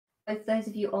both those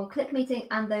of you on Click Meeting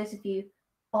and those of you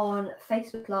on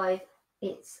Facebook Live.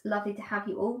 It's lovely to have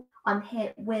you all. I'm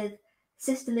here with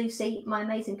Sister Lucy, my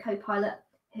amazing co-pilot,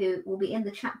 who will be in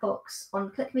the chat box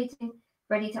on Click Meeting,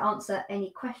 ready to answer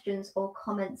any questions or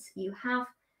comments you have.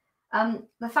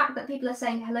 The fact that people are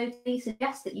saying hello to me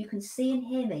suggests that you can see and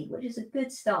hear me, which is a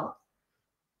good start.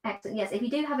 Excellent. Yes, if you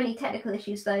do have any technical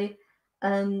issues, though,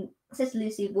 Sister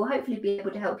Lucy will hopefully be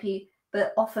able to help you,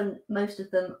 but often most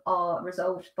of them are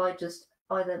resolved by just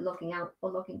either logging out or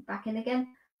logging back in again,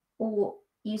 or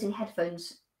using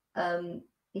headphones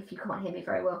if you can't hear me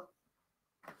very well.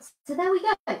 So there we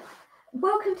go.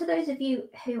 Welcome to those of you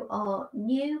who are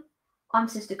new. I'm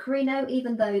Sister Carino.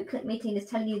 Even though Click Meeting is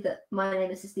telling you that my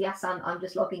name is Sister Yasan, I'm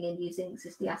just logging in using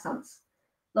Sister Yasan's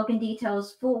login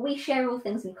details, for we share all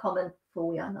things in common, for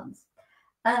we are nuns.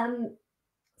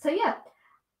 So yeah,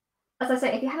 as I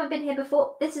say, if you haven't been here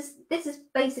before, this is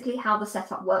basically how the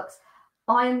setup works.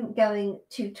 I'm going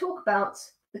to talk about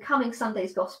the coming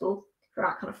Sunday's Gospel for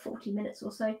about kind of 40 minutes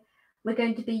or so. We're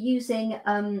going to be using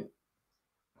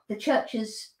the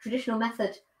Church's traditional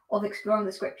method of exploring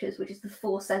the Scriptures, which is the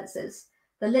four senses: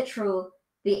 the literal,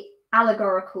 the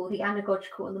allegorical, the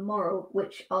anagogical, and the moral,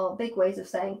 which are big ways of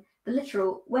saying the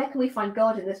literal, where can we find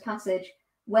God in this passage?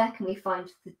 Where can we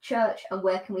find the Church? And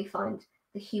where can we find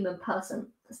the human person?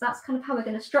 So that's kind of how we're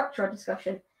going to structure our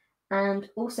discussion. And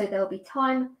also there will be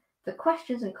time for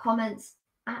questions and comments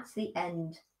at the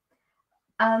end.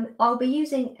 I'll be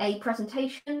using a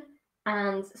presentation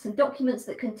and some documents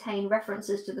that contain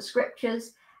references to the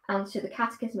Scriptures and to the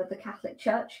Catechism of the Catholic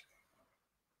Church.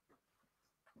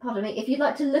 Pardon me. If you'd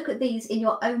like to look at these in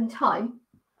your own time,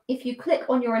 if you click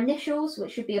on your initials,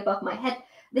 which should be above my head,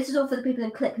 this is all for the people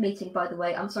in Click Meeting, by the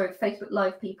way. I'm sorry, Facebook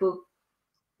Live people,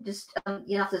 just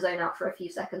you have to zone out for a few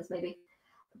seconds maybe.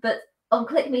 But on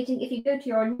Click Meeting, if you go to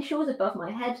your initials above my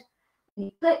head,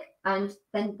 you click, and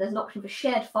then there's an option for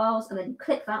shared files, and then you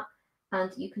click that,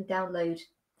 and you can download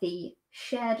the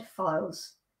shared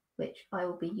files, which I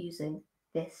will be using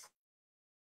this.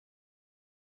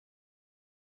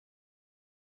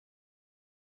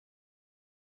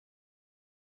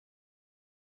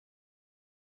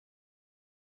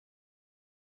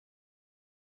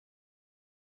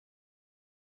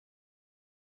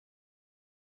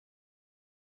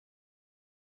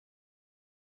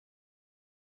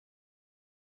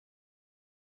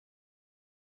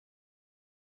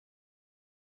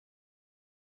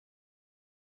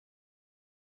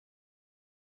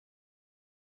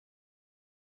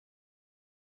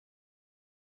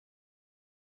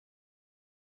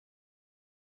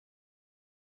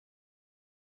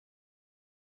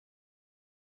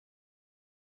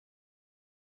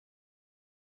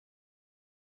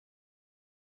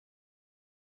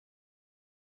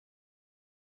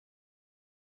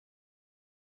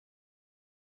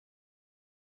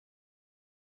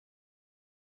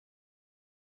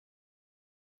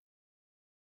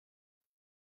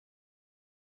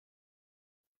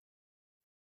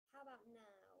 How about now?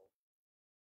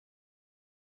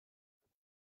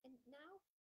 And now?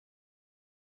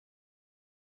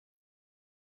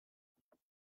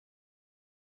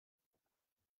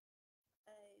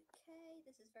 Okay,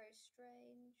 this is very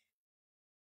strange.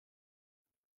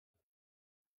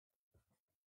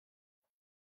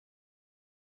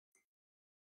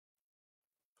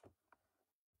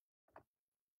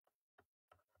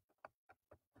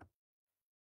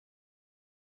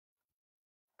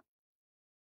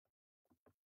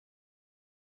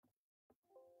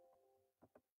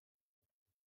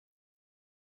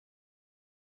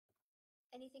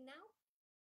 Anything now?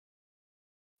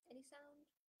 Any sound?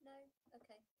 No?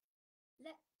 Okay.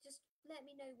 Just let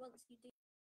me know once you do.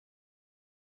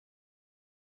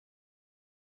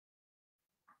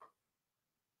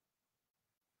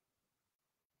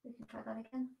 We can try that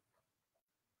again.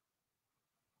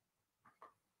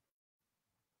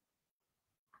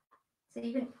 So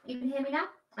you can hear me now?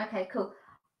 Okay, cool.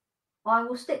 I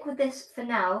will stick with this for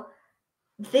now.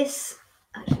 This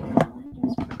actually,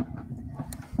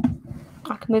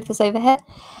 I can move this over here.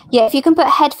 Yeah, if you can put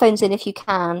headphones in, if you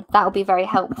can, that will be very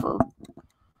helpful.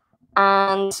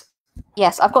 And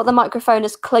yes, I've got the microphone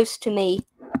as close to me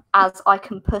as I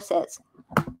can put it.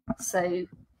 So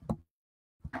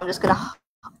I'm just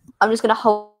gonna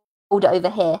hold it over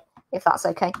here, if that's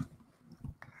okay.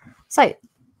 So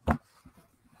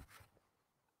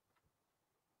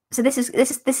this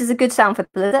is a good sound for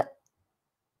people, is it?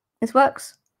 This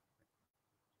works?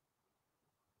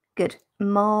 Good.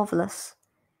 Marvelous.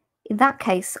 In that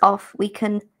case, we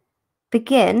can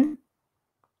begin,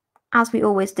 as we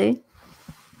always do,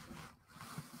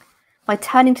 by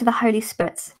turning to the Holy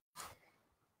Spirit,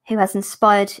 who has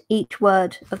inspired each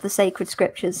word of the sacred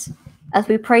scriptures, as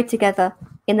we pray together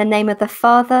in the name of the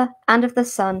Father, and of the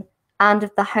Son, and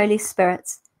of the Holy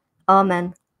Spirit.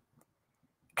 Amen.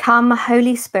 Come,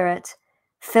 Holy Spirit,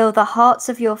 fill the hearts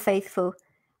of your faithful,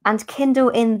 and kindle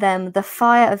in them the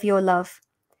fire of your love.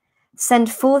 Send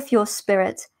forth your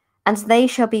Spirit, and they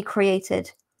shall be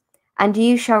created, and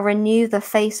you shall renew the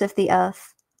face of the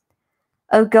earth.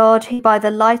 O God, who by the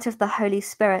light of the Holy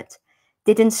Spirit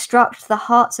did instruct the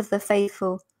hearts of the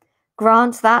faithful,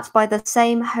 grant that by the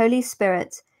same Holy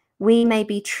Spirit we may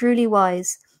be truly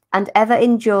wise and ever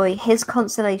enjoy his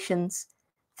consolations.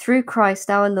 Through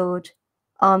Christ our Lord.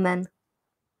 Amen.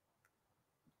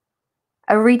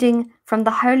 A reading from the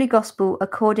Holy Gospel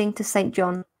according to St.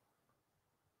 John.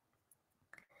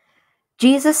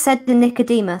 Jesus said to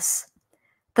Nicodemus,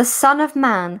 "The Son of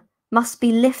Man must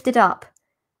be lifted up,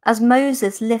 as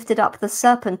Moses lifted up the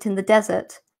serpent in the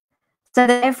desert, so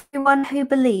that everyone who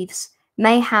believes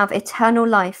may have eternal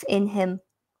life in him."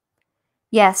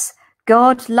 Yes,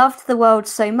 God loved the world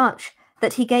so much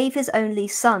that he gave his only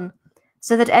Son,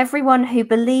 so that everyone who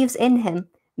believes in him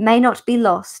may not be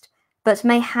lost, but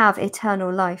may have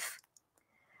eternal life.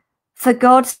 For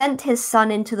God sent his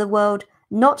Son into the world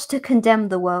not to condemn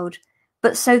the world,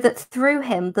 but so that through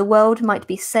him the world might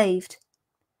be saved.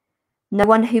 No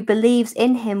one who believes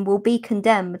in him will be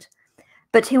condemned,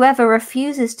 but whoever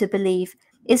refuses to believe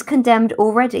is condemned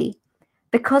already,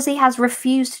 because he has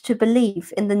refused to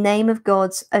believe in the name of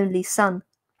God's only Son.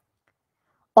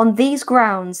 On these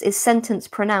grounds is sentence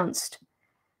pronounced,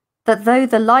 that though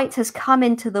the light has come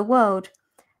into the world,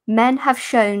 men have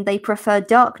shown they prefer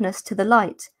darkness to the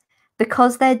light,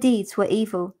 because their deeds were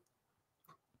evil.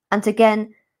 And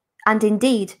again, and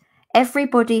indeed,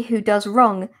 everybody who does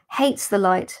wrong hates the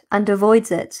light and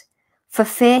avoids it, for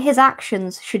fear his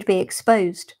actions should be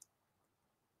exposed.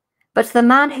 But the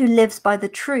man who lives by the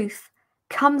truth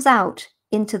comes out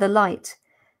into the light,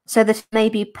 so that it may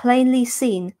be plainly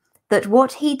seen that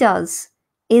what he does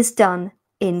is done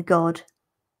in God.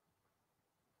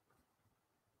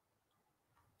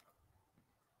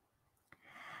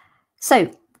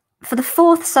 So, for the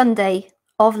fourth Sunday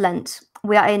of Lent,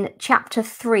 we are in chapter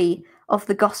 3 of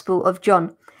the Gospel of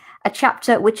John, a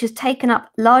chapter which is taken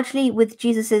up largely with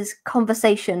Jesus'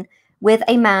 conversation with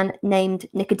a man named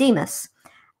Nicodemus,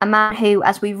 a man who,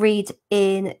 as we read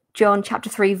in John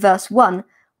chapter 3, verse 1,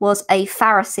 was a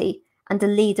Pharisee and a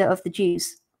leader of the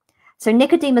Jews. So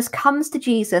Nicodemus comes to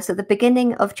Jesus at the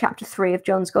beginning of chapter 3 of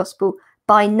John's Gospel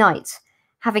by night,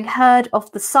 having heard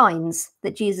of the signs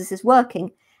that Jesus is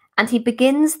working, and he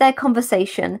begins their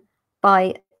conversation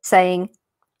by saying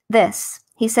this.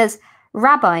 He says,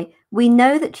 "Rabbi, we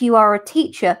know that you are a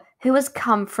teacher who has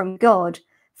come from God,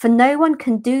 for no one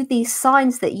can do these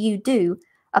signs that you do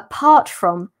apart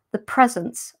from the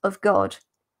presence of God."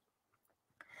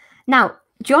 Now,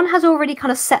 John has already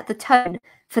kind of set the tone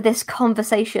for this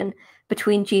conversation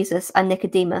between Jesus and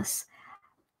Nicodemus,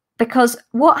 because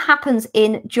what happens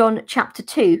in John chapter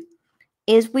 2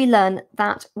 is we learn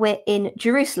that we're in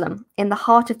Jerusalem, in the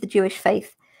heart of the Jewish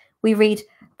faith. We read,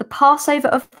 "The Passover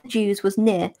of the Jews was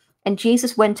near, and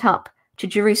Jesus went up to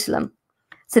Jerusalem."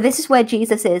 So this is where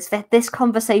Jesus is, for this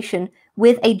conversation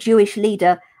with a Jewish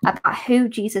leader about who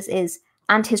Jesus is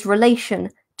and his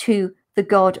relation to the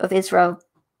God of Israel.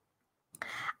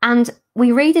 And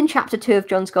we read in chapter 2 of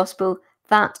John's Gospel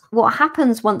that what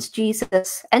happens once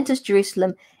Jesus enters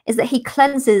Jerusalem is that he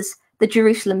cleanses the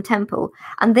Jerusalem temple.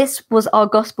 And this was our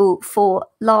Gospel for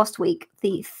last week,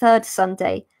 the third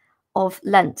Sunday of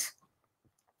Lent.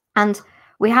 And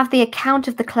we have the account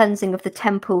of the cleansing of the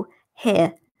temple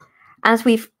here. As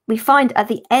we find at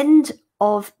the end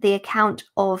of the account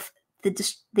of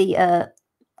the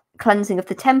cleansing of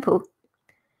the temple,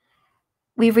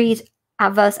 we read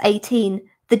at verse 18,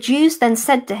 "The Jews then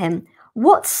said to him,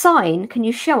 'What sign can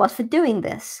you show us for doing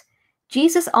this?'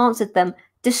 Jesus answered them,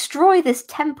 'Destroy this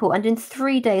temple, and in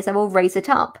 3 days I will raise it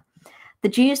up.' The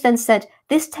Jews then said,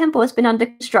 'This temple has been under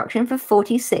construction for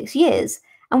 46 years,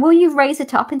 and will you raise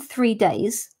it up in 3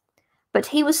 days?' But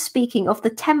he was speaking of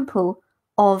the temple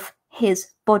of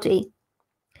his body."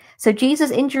 So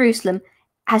Jesus in Jerusalem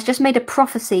has just made a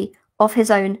prophecy of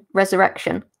his own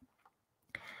resurrection.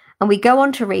 And we go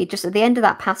on to read just at the end of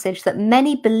that passage that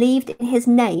many believed in his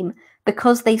name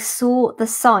because they saw the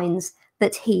signs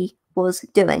that he was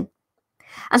doing.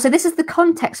 And so this is the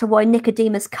context of why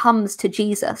Nicodemus comes to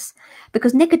Jesus,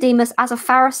 because Nicodemus, as a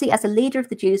Pharisee, as a leader of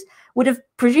the Jews, would have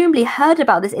presumably heard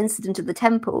about this incident at the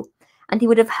temple, and he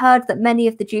would have heard that many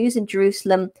of the Jews in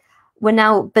Jerusalem were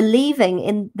now believing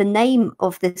in the name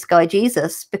of this guy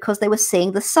Jesus because they were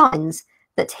seeing the signs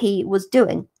that he was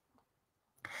doing.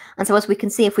 And so as we can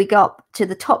see, if we go up to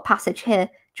the top passage here,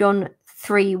 John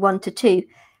 3, 1-2,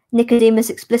 Nicodemus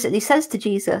explicitly says to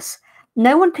Jesus,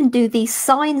 "No one can do these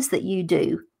signs that you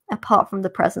do apart from the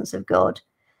presence of God."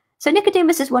 So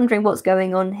Nicodemus is wondering what's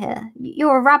going on here.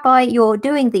 You're a rabbi, you're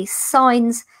doing these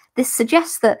signs. This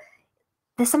suggests that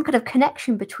there's some kind of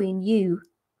connection between you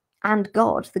and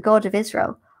God, the God of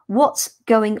Israel. What's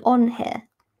going on here?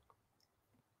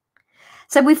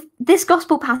 So this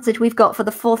gospel passage we've got for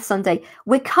the fourth Sunday,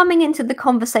 we're coming into the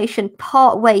conversation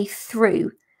part way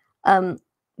through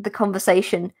the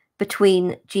conversation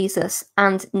between Jesus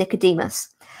and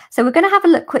Nicodemus. So we're going to have a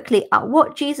look quickly at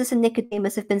what Jesus and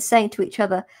Nicodemus have been saying to each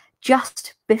other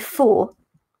just before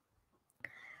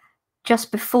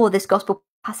this gospel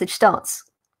passage starts.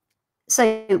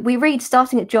 So we read,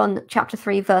 starting at John chapter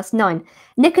 3, verse 9,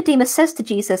 Nicodemus says to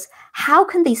Jesus, "How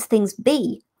can these things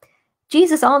be?"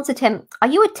 Jesus answered him, "Are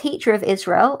you a teacher of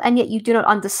Israel, and yet you do not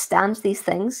understand these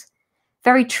things?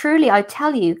 Very truly, I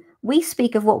tell you, we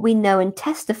speak of what we know and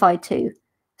testify to.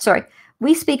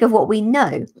 We speak of what we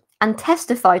know and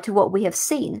testify to what we have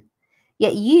seen.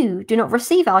 Yet you do not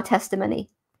receive our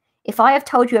testimony. If I have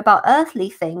told you about earthly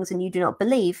things and you do not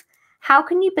believe, how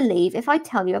can you believe if I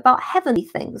tell you about heavenly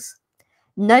things?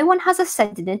 No one has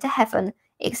ascended into heaven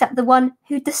except the one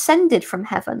who descended from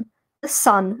heaven, the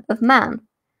Son of Man."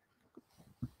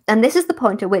 And this is the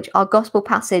point at which our gospel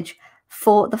passage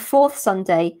for the fourth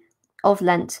Sunday of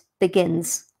Lent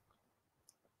begins,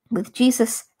 with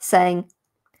Jesus saying,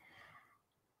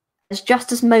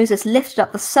 "Just as Moses lifted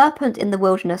up the serpent in the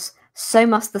wilderness, so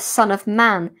must the Son of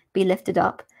Man be lifted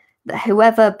up, that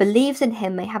whoever believes in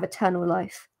him may have eternal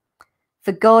life.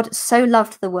 For God so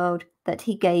loved the world that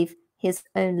he gave his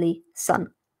only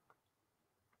Son."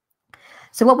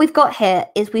 So what we've got here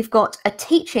is we've got a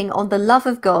teaching on the love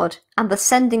of God and the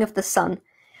sending of the Son,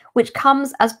 which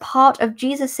comes as part of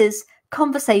Jesus's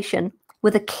conversation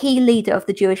with a key leader of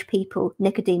the Jewish people,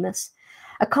 Nicodemus,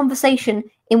 a conversation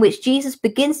in which Jesus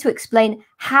begins to explain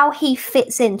how he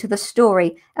fits into the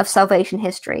story of salvation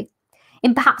history,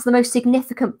 in perhaps the most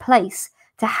significant place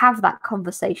to have that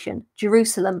conversation,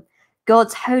 Jerusalem,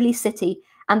 God's holy city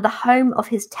and the home of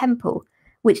his temple,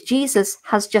 which Jesus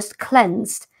has just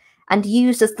cleansed and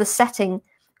used as the setting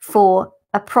for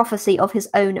a prophecy of his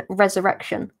own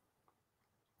resurrection.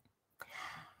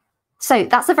 So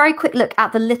that's a very quick look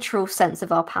at the literal sense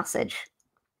of our passage.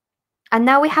 And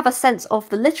now we have a sense of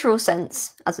the literal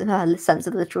sense,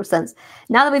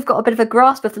 now that we've got a bit of a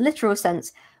grasp of the literal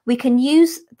sense, we can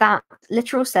use that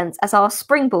literal sense as our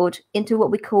springboard into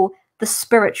what we call the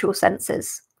spiritual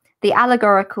senses, the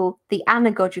allegorical, the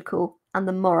anagogical, and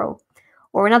the moral.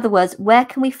 Or in other words, where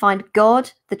can we find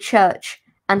God, the church,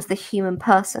 and the human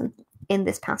person in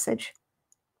this passage?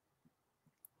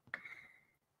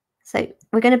 So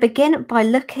we're going to begin by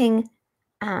looking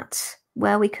at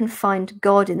where we can find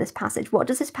God in this passage. What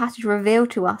does this passage reveal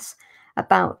to us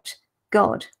about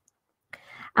God?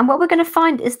 And what we're going to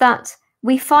find is that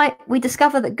we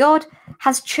discover that God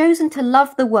has chosen to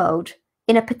love the world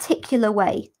in a particular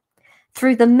way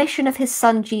through the mission of his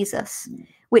Son Jesus,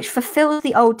 which fulfills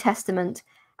the Old Testament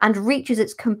and reaches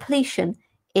its completion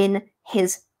in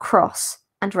his cross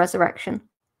and resurrection.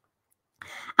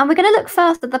 And we're going to look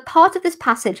first at the part of this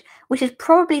passage which is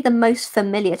probably the most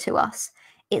familiar to us.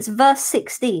 It's verse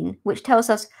 16, which tells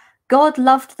us God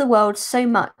loved the world so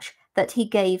much that he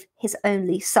gave his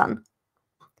only Son.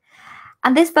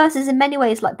 And this verse is in many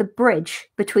ways like the bridge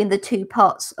between the two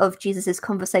parts of Jesus'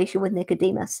 conversation with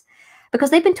Nicodemus, because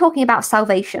they've been talking about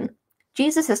salvation.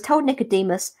 Jesus has told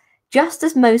Nicodemus, just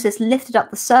as Moses lifted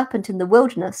up the serpent in the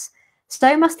wilderness,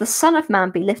 so must the Son of Man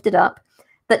be lifted up,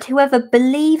 that whoever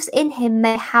believes in him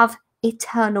may have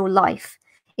eternal life.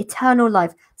 Eternal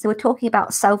life. So we're talking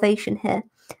about salvation here,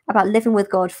 about living with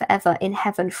God forever in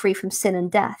heaven, free from sin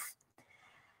and death.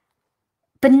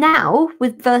 But now,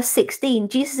 with verse 16,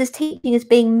 Jesus' teaching is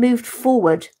being moved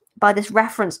forward by this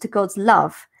reference to God's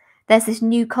love. There's this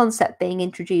new concept being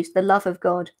introduced, the love of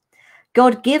God.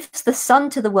 God gives the Son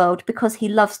to the world because he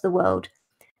loves the world.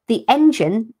 The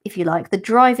engine, if you like, the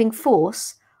driving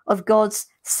force of God's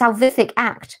salvific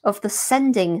act of the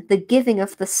sending, the giving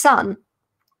of the Son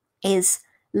is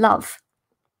love.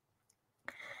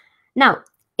 Now,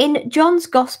 in John's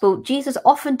Gospel, Jesus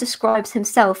often describes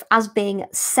himself as being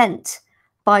sent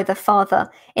by the Father.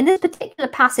 In this particular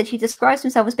passage, he describes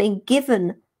himself as being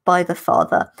given by the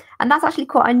Father. And that's actually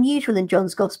quite unusual in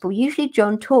John's Gospel. Usually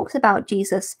John talks about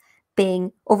Jesus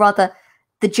being, or rather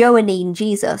the Johannine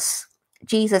Jesus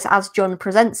as John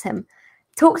presents him,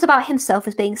 talks about himself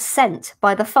as being sent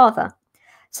by the Father.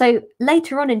 So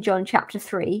later on in John chapter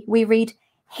 3, we read,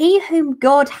 "He whom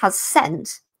God has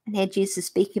sent," and here Jesus is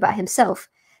speaking about himself,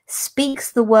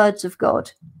 speaks the words of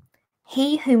God,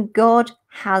 he whom God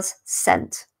has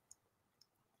sent.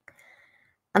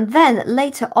 And then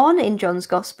later on in John's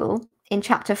Gospel, in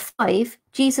chapter 5,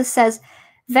 Jesus says,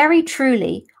 very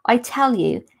truly, I tell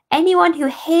you, anyone who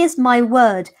hears my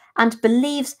word and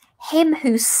believes him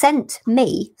who sent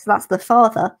me, so that's the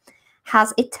Father,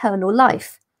 has eternal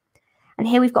life. And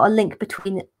here we've got a link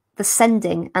between the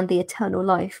sending and the eternal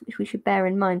life, which we should bear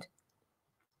in mind.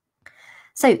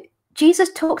 So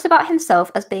Jesus talks about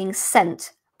himself as being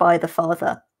sent by the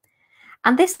Father.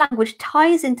 And this language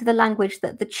ties into the language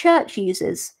that the church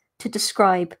uses to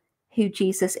describe who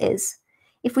Jesus is.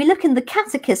 If we look in the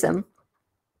Catechism,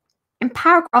 in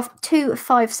paragraph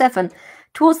 257,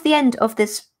 towards the end of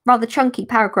this rather chunky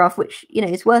paragraph, which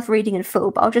is worth reading in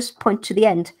full, but I'll just point to the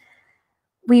end,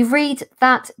 we read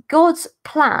that God's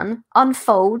plan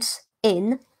unfolds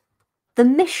in the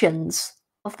missions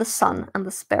of the Son and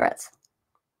the Spirit.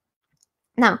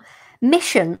 Now,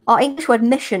 mission, our English word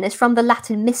mission, is from the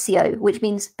Latin missio, which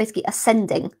means basically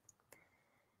ascending,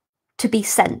 to be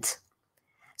sent.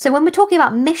 So when we're talking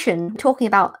about mission, we're talking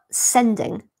about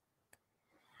sending.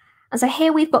 And so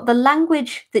here we've got the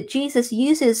language that Jesus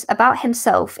uses about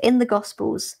himself in the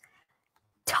Gospels,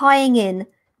 tying in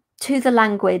to the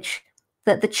language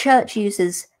that the church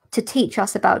uses to teach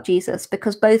us about Jesus,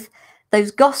 because both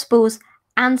those Gospels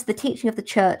and the teaching of the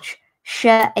church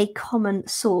share a common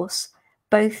source.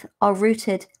 Both are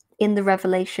rooted in the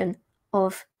revelation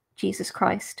of Jesus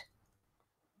Christ.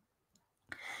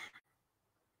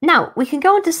 Now, we can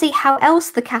go on to see how else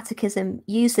the Catechism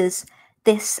uses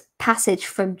this passage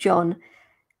from John,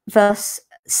 verse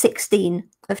 16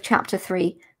 of chapter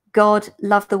 3. God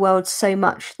loved the world so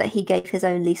much that he gave his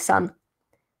only Son.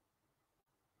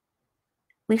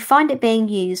 We find it being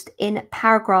used in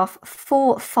paragraph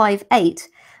 458,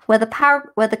 where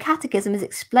the Catechism is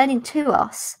explaining to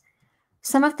us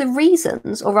some of the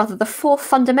reasons, or rather the 4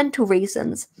 fundamental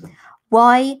reasons,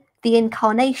 why the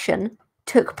incarnation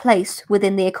took place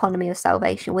within the economy of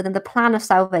salvation, within the plan of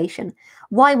salvation.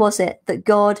 Why was it that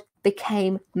God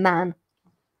became man?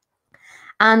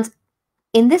 And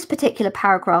in this particular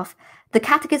paragraph, the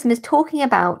Catechism is talking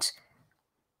about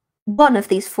one of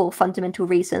these 4 fundamental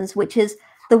reasons, which is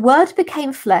the Word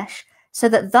became flesh so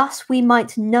that thus we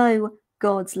might know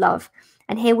God's love.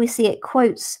 And here we see it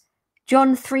quotes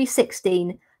John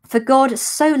 3:16, for God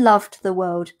so loved the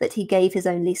world that he gave his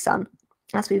only Son,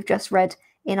 as we've just read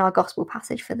in our gospel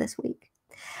passage for this week.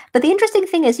 But the interesting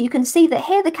thing is you can see that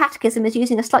here the Catechism is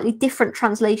using a slightly different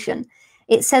translation.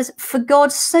 It says, for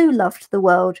God so loved the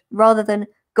world, rather than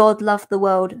God loved the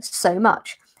world so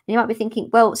much. And you might be thinking,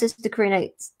 well, Sister Karina,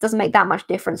 it doesn't make that much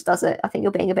difference, does it? I think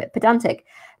you're being a bit pedantic.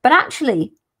 But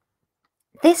actually,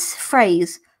 this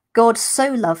phrase, God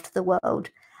so loved the world,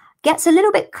 gets a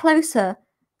little bit closer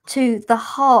to the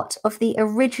heart of the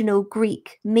original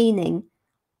Greek meaning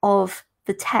of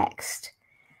the text.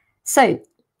 So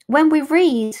when we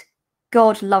read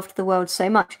God loved the world so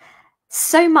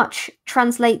much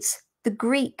translates the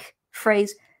Greek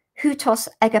phrase houtos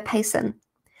agapeson,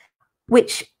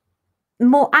 which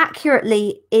more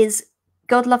accurately is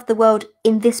God loved the world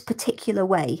in this particular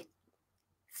way,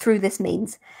 through this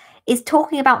means, is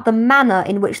talking about the manner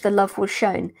in which the love was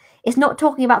shown. It's not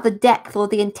talking about the depth or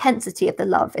the intensity of the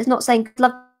love. It's not saying God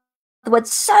loved the world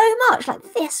so much,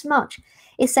 like this much.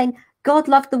 It's saying God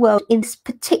loved the world in this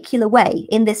particular way,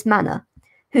 in this manner.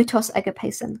 Houtos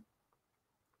agapeson.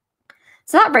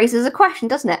 So that raises a question,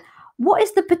 doesn't it? What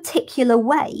is the particular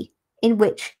way in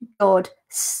which God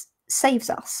saves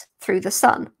us through the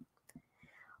Son?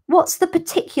 What's the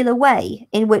particular way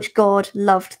in which God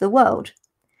loved the world?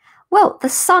 Well, the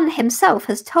Son himself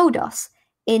has told us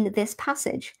in this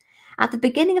passage. At the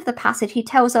beginning of the passage, he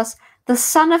tells us the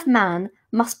Son of Man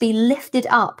must be lifted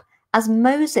up as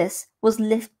Moses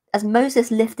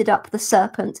lifted up the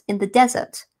serpent in the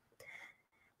desert.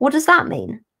 What does that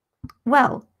mean?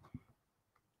 Well,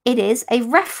 it is a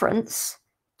reference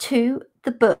to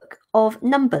the book of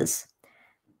Numbers,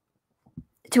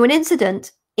 to an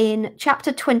incident in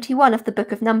chapter 21 of the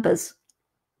book of Numbers.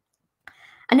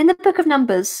 And in the book of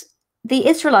Numbers, the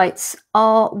Israelites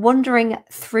are wandering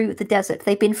through the desert.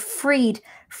 They've been freed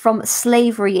from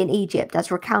slavery in Egypt,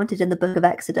 as recounted in the book of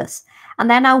Exodus. And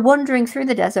they're now wandering through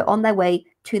the desert on their way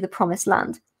to the promised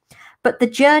land. But the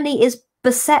journey is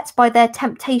beset by their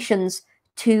temptations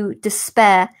to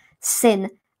despair, sin,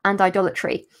 and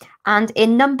idolatry. And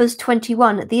in Numbers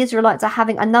 21, the Israelites are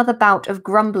having another bout of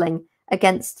grumbling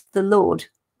against the Lord.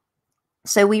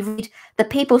 So we read, the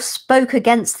people spoke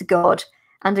against God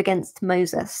and against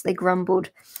Moses. They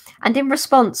grumbled. And in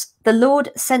response, the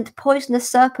Lord sent poisonous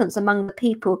serpents among the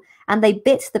people, and they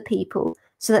bit the people,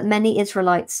 so that many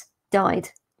Israelites died.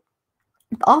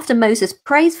 After Moses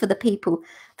prays for the people,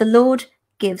 the Lord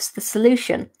gives the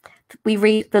solution. We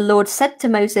read, the Lord said to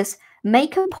Moses,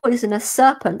 "Make a poisonous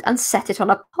serpent and set it on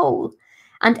a pole,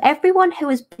 and everyone who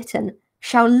is bitten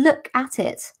shall look at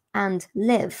it and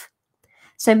live."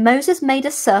 So Moses made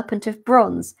a serpent of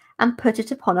bronze and put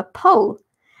it upon a pole.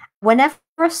 Whenever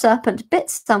a serpent bit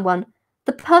someone,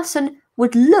 the person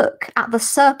would look at the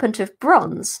serpent of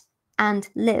bronze and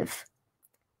live.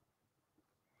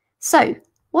 So,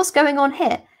 what's going on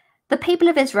here? The people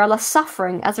of Israel are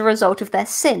suffering as a result of their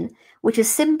sin, which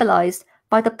is symbolized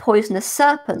by the poisonous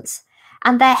serpents,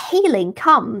 and their healing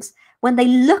comes when they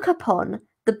look upon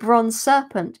the bronze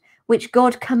serpent, which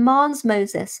God commands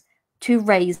Moses to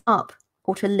raise up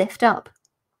or to lift up.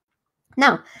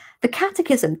 Now, the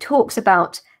Catechism talks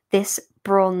about this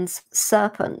bronze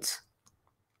serpent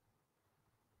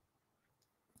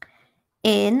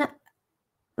in,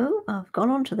 oh, I've gone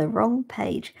on to the wrong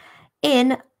page,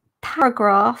 in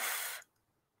paragraph,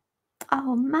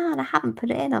 oh man, I haven't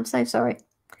put it in, I'm so sorry.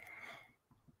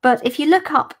 But if you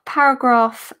look up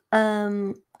paragraph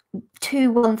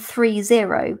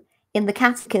 2130 in the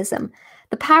Catechism,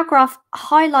 the paragraph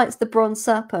highlights the bronze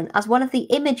serpent as one of the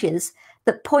images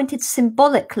that pointed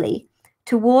symbolically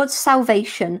towards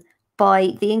salvation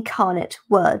by the incarnate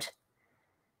Word.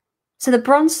 So the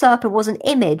bronze serpent was an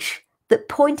image that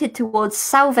pointed towards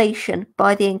salvation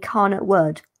by the incarnate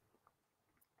Word.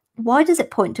 Why does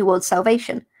it point towards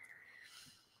salvation?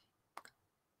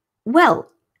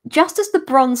 Well, just as the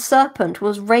bronze serpent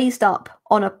was raised up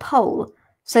on a pole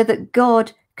so that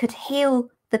God could heal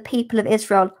the people of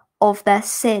Israel of their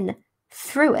sin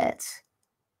through it.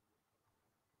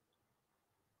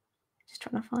 Just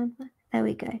trying to find that. There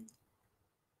we go.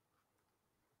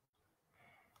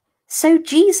 So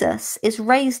Jesus is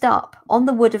raised up on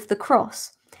the wood of the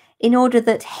cross in order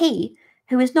that he,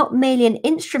 who is not merely an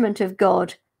instrument of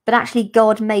God, but actually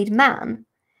God made man,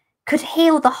 could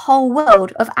heal the whole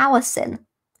world of our sin.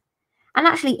 And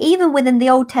actually, even within the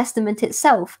Old Testament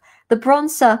itself, the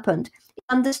bronze serpent is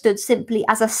understood simply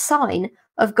as a sign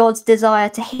of God's desire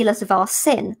to heal us of our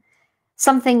sin,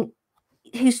 something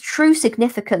whose true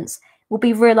significance will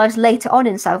be realized later on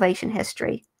in salvation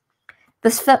history. The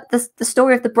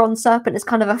story of the bronze serpent is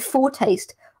kind of a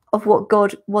foretaste of what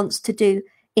God wants to do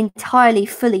entirely,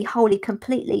 fully, wholly,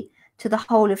 completely to the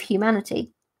whole of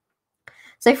humanity.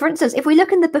 So, for instance, if we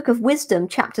look in the Book of Wisdom,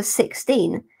 chapter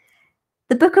 16,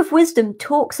 the Book of Wisdom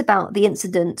talks about the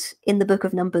incident in the Book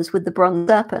of Numbers with the bronze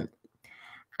serpent.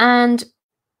 And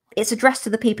it's addressed to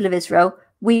the people of Israel.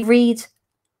 We read,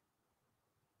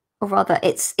 or rather,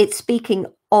 it's speaking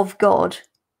of God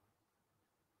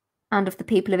and of the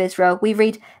people of Israel. We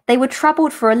read, "They were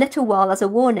troubled for a little while as a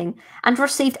warning and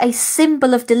received a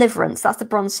symbol of deliverance," that's the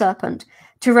bronze serpent,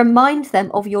 "to remind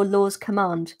them of your law's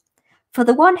command. For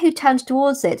the one who turned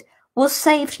towards it was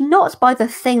saved not by the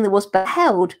thing that was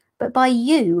beheld, but by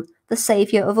you, the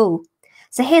Saviour of all."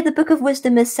 So here the Book of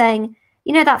Wisdom is saying,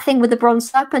 you know that thing with the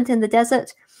bronze serpent in the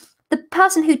desert? The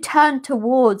person who turned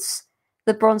towards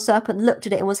the bronze serpent, looked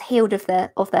at it and was healed of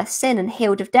their sin and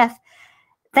healed of death.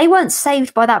 They weren't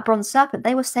saved by that bronze serpent.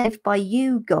 They were saved by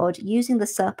you, God, using the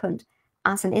serpent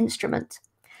as an instrument.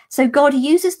 So God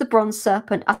uses the bronze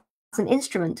serpent as an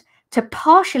instrument to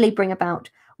partially bring about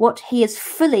what he is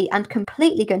fully and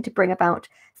completely going to bring about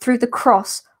through the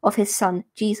cross of his son,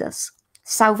 Jesus.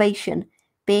 Salvation,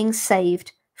 being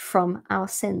saved from our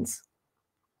sins.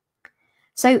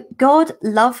 So God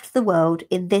loved the world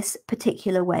in this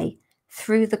particular way,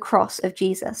 through the cross of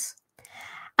Jesus.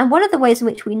 And one of the ways in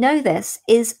which we know this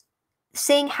is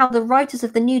seeing how the writers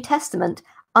of the New Testament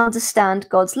understand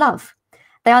God's love.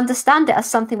 They understand it as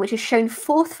something which is shown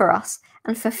forth for us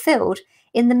and fulfilled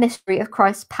in the mystery of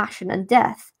Christ's passion and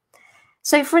death.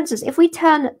 So, for instance, if we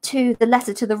turn to the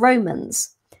letter to the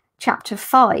Romans, chapter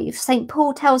 5, St.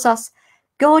 Paul tells us,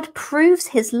 God proves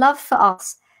his love for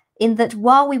us in that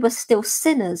while we were still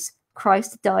sinners,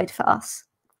 Christ died for us.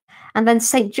 And then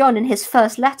St. John in his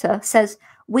first letter says,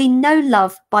 we know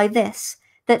love by this,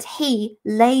 that he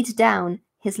laid down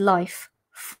his life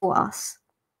for us.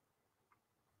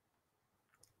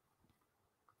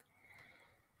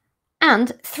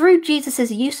 And through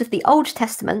Jesus' use of the Old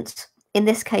Testament, in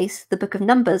this case, the book of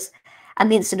Numbers, and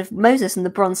the incident of Moses and the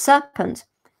bronze serpent,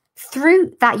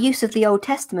 through that use of the Old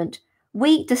Testament,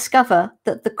 we discover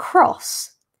that the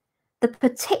cross, the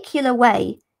particular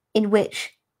way in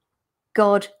which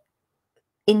God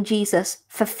in Jesus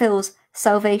fulfills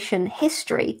salvation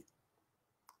history,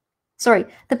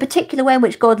 the particular way in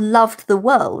which God loved the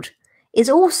world is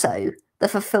also the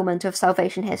fulfillment of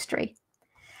salvation history.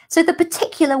 So the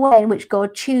particular way in which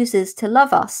God chooses to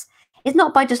love us is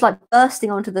not by just like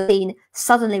bursting onto the scene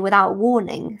suddenly without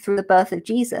warning through the birth of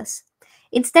Jesus.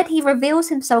 Instead, he reveals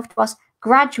himself to us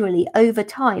gradually over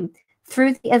time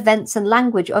through the events and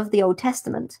language of the Old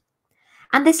Testament.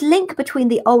 And this link between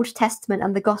the Old Testament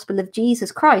and the gospel of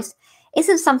Jesus Christ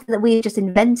isn't something that we just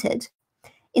invented.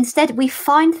 Instead, we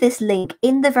find this link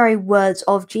in the very words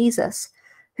of Jesus,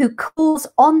 who calls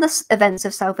on the events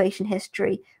of salvation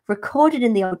history recorded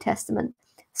in the Old Testament,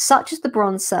 such as the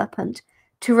bronze serpent,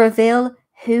 to reveal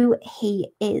who he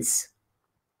is.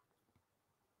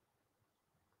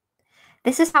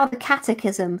 This is how the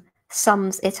Catechism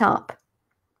sums it up.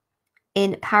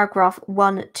 In paragraph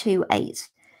 128,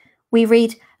 we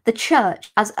read, "The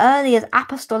Church, as early as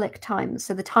apostolic times,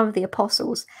 so the time of the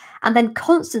apostles, and then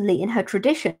constantly in her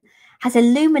tradition, has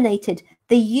illuminated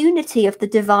the unity of the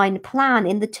divine plan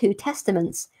in the two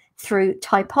testaments through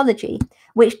typology,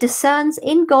 which discerns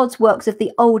in God's works of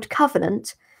the Old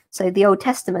Covenant, so the Old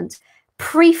Testament,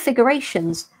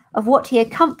 prefigurations of what he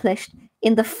accomplished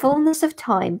in the fullness of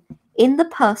time in the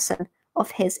person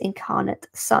of his incarnate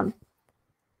Son."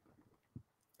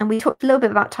 And we talked a little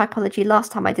bit about typology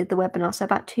last time I did the webinar, so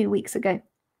about 2 weeks ago.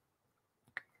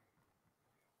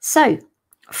 So,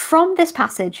 from this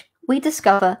passage, we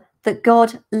discover that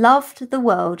God loved the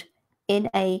world in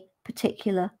a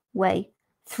particular way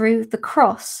through the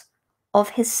cross of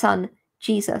his Son,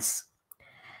 Jesus,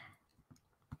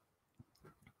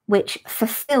 which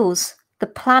fulfills the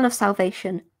plan of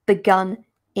salvation begun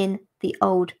in the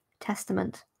Old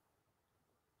Testament.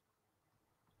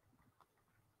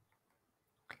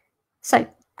 So,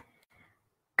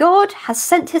 God has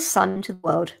sent his Son into the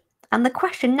world, and the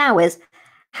question now is,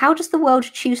 how does the world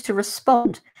choose to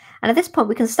respond? And at this point,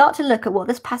 we can start to look at what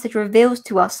this passage reveals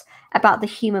to us about the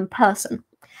human person.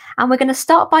 And we're going to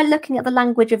start by looking at the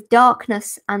language of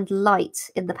darkness and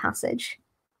light in the passage.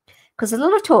 Because there's a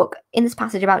lot of talk in this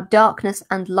passage about darkness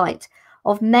and light,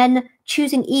 of men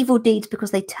choosing evil deeds because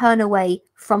they turn away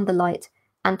from the light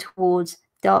and towards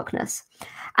darkness.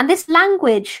 And this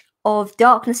language of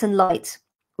darkness and light,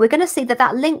 we're going to see that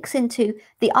that links into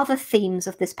the other themes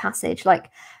of this passage,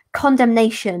 like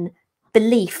condemnation,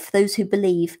 belief, those who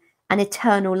believe, and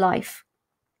eternal life.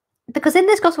 Because in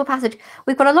this gospel passage,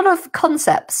 we've got a lot of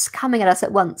concepts coming at us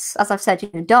at once. As I've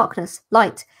said, darkness,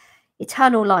 light,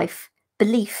 eternal life,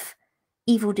 belief,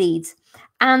 evil deeds.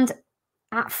 And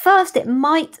at first, it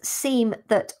might seem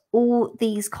that all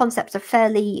these concepts are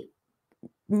fairly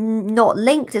not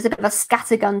linked. It's a bit of a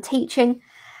scattergun teaching.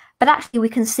 But actually, we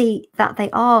can see that they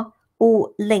are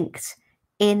all linked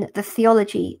in the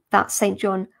theology that St.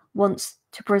 John wants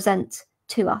to present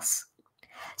to us.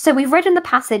 So we've read in the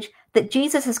passage that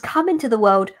Jesus has come into the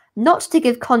world not to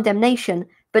give condemnation,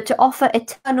 but to offer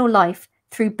eternal life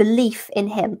through belief in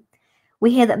him.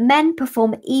 We hear that men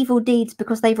perform evil deeds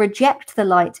because they reject the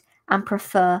light and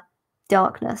prefer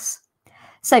darkness.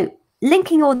 So,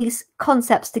 linking all these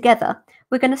concepts together,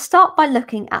 we're going to start by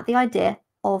looking at the idea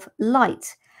of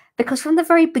light. Because from the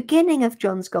very beginning of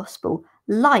John's Gospel,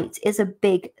 light is a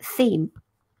big theme.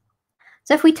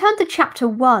 So if we turn to chapter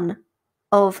 1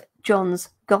 of John's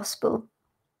Gospel,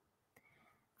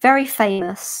 very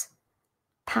famous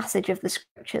passage of the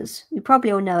scriptures. You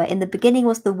probably all know it. In the beginning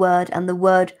was the Word, and the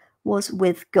Word was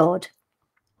with God.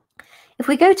 If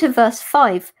we go to verse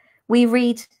 5, we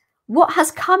read, "What has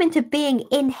come into being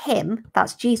in him,"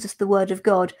 that's Jesus, the Word of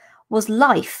God, "was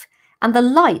life. And the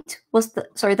life was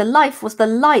the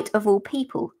light of all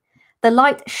people. The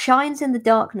light shines in the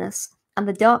darkness, and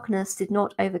the darkness did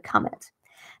not overcome it."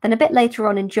 Then a bit later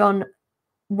on in John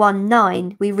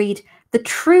 1:9, we read, "The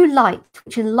true light,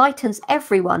 which enlightens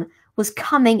everyone, was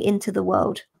coming into the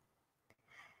world."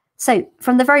 So,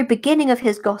 from the very beginning of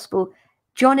his gospel,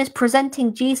 John is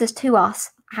presenting Jesus to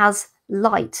us as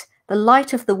light, the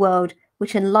light of the world,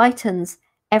 which enlightens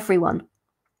everyone,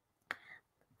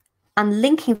 and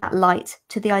linking that light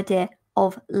to the idea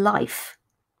of life.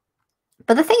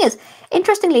 But the thing is,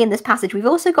 interestingly in this passage, we've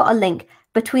also got a link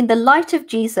between the light of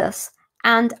Jesus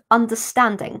and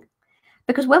understanding.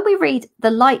 Because when we read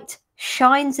 "the light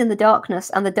shines in the darkness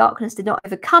and the darkness did not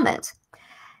overcome it,"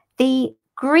 the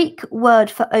Greek word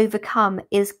for overcome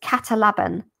is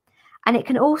katalaben, and it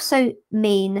can also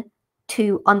mean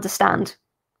to understand.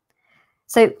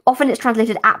 So often it's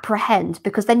translated apprehend,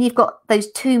 because then you've got those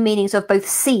two meanings of both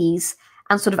seize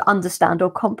and sort of understand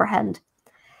or comprehend.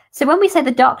 So when we say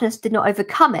the darkness did not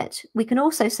overcome it, we can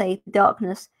also say the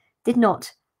darkness did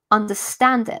not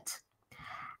understand it.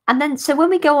 And then, so when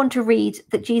we go on to read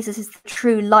that Jesus is the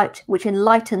true light which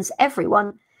enlightens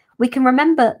everyone, we can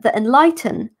remember that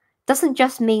enlighten doesn't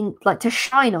just mean like to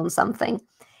shine on something.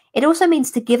 It also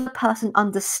means to give a person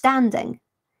understanding.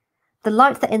 The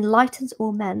light that enlightens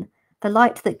all men, the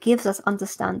light that gives us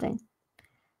understanding.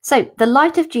 So the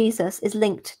light of Jesus is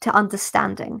linked to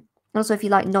understanding. Also, if you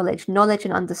like knowledge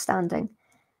and understanding.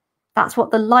 That's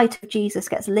what the light of Jesus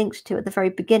gets linked to at the very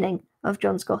beginning of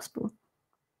John's Gospel.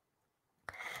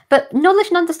 But knowledge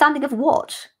and understanding of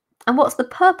what? And what's the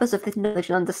purpose of this knowledge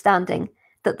and understanding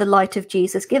that the light of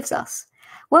Jesus gives us?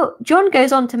 Well, John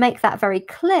goes on to make that very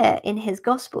clear in his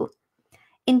Gospel.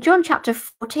 In John chapter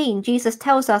 14, Jesus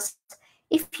tells us,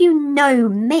 if you know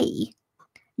me,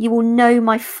 you will know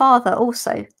my Father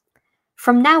also.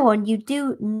 From now on, you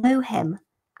do know him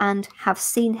and have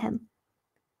seen him.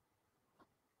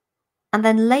 And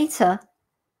then later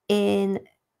in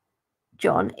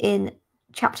John, in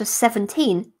chapter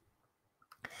 17,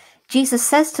 Jesus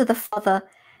says to the Father,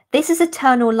 this is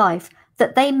eternal life,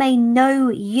 that they may know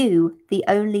you, the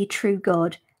only true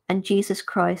God, and Jesus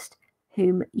Christ,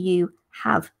 whom you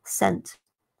have sent.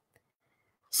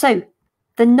 So,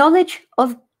 the knowledge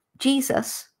of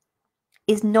Jesus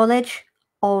is knowledge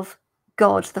of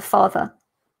God the Father.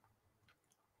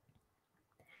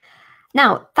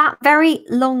 Now, that very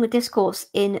long discourse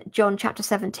in John chapter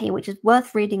 17, which is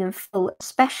worth reading in full,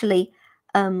 especially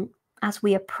as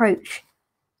we approach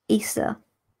Easter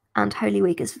and Holy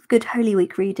Week. It's good Holy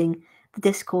Week reading, the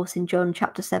discourse in John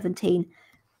chapter 17,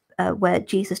 where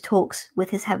Jesus talks with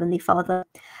his heavenly Father.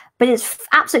 But it's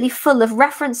absolutely full of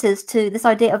references to this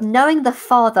idea of knowing the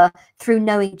Father through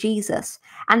knowing Jesus,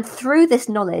 and through this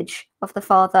knowledge of the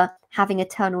Father having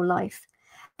eternal life.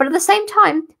 But at the same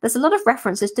time, there's a lot of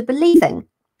references to believing,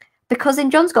 because in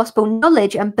John's Gospel,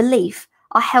 knowledge and belief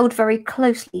are held very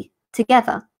closely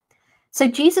together. So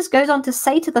Jesus goes on to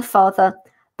say to the Father,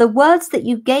 the words that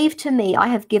you gave to me, I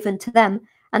have given to them,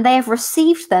 and they have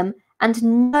received them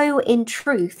and know in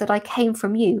truth that I came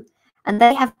from you, and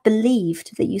they have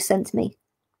believed that you sent me.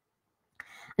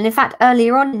 And in fact,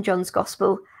 earlier on in John's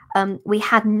Gospel, we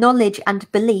had knowledge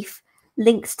and belief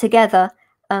linked together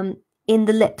in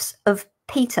the lips of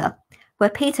Peter, where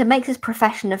Peter makes his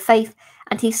profession of faith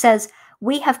and he says,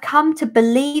 we have come to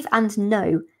believe and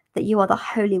know that you are the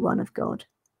Holy One of God.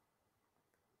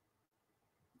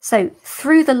 So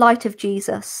through the light of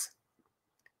Jesus,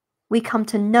 we come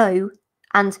to know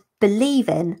and believe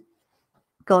in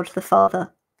God the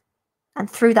Father. And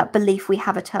through that belief, we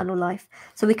have eternal life.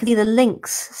 So we can see the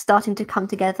links starting to come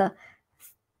together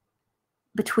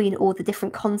between all the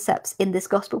different concepts in this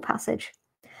gospel passage.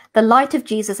 The light of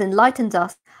Jesus enlightens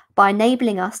us by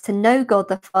enabling us to know God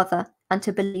the Father and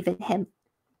to believe in him.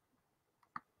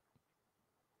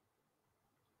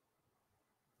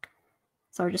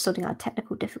 Sorry, just sorting out a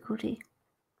technical difficulty.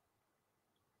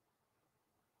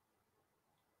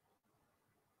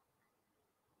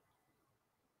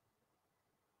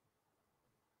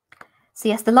 So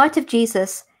yes, the light of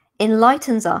Jesus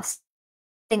enlightens us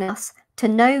to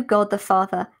know God the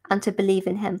Father and to believe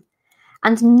in him.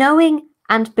 And knowing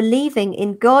and believing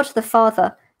in God the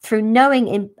Father through knowing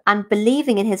in and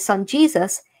believing in his Son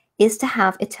Jesus is to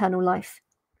have eternal life.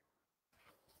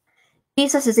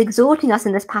 Jesus is exhorting us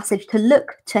in this passage to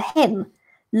look to him,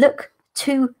 look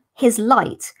to his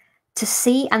light, to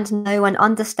see and know and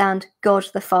understand God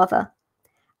the Father,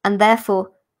 and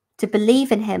therefore to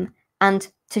believe in him and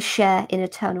to share in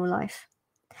eternal life.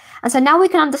 And so now we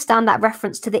can understand that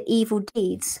reference to the evil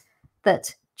deeds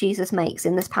that Jesus makes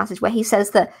in this passage, where he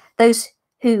says that those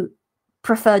who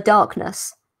prefer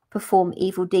darkness perform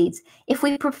evil deeds. If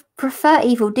we prefer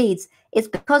evil deeds, it's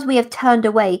because we have turned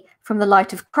away from the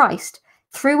light of Christ,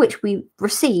 through which we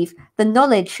receive the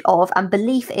knowledge of and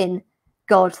belief in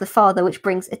God the Father, which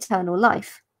brings eternal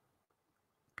life.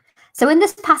 So in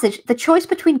this passage, the choice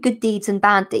between good deeds and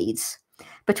bad deeds,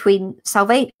 between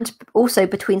salvation, also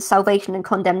between salvation and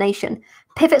condemnation,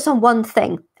 pivots on one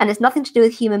thing, and it's nothing to do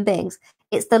with human beings.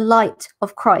 It's the light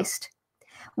of Christ.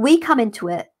 We come into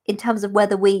it in terms of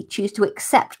whether we choose to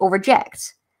accept or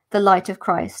reject the light of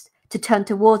Christ, to turn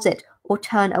towards it or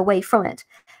turn away from it.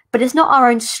 But it's not our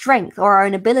own strength or our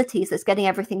own abilities that's getting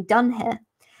everything done here.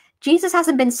 Jesus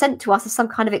hasn't been sent to us as some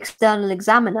kind of external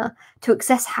examiner to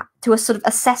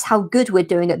assess how good we're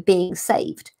doing at being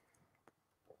saved.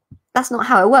 That's not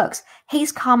how it works.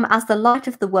 He's come as the light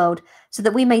of the world so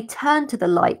that we may turn to the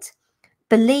light,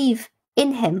 believe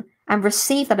in him, and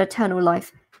receive that eternal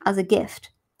life as a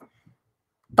gift.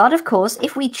 But of course,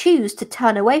 if we choose to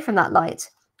turn away from that light,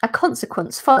 a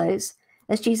consequence follows.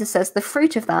 As Jesus says, the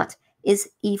fruit of that is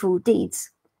evil deeds.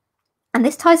 And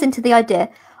this ties into the idea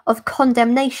of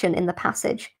condemnation in the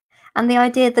passage, and the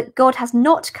idea that God has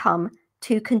not come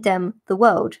to condemn the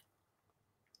world.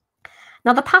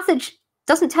 Now, the passage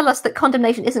doesn't tell us that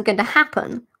condemnation isn't going to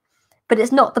happen, but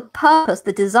it's not the purpose,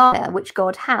 the desire which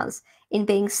God has in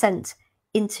being sent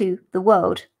into the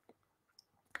world.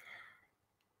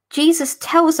 Jesus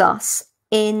tells us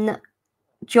in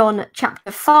John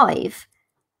chapter 5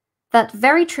 that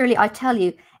very truly I tell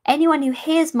you, anyone who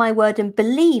hears my word and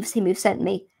believes him who sent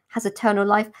me has eternal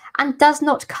life and does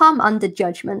not come under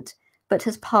judgment, but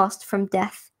has passed from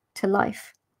death to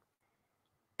life.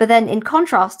 But then in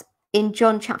contrast, in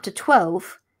John chapter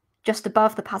 12, just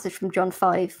above the passage from John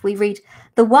 5, we read,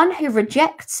 "The one who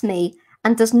rejects me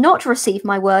and does not receive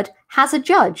my word has a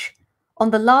judge.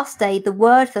 On the last day, the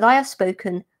word that I have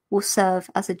spoken will serve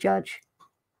as a judge."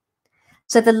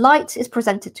 So the light is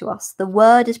presented to us. The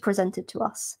word is presented to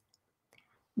us.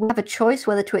 We have a choice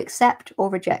whether to accept or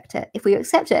reject it. If we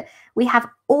accept it, we have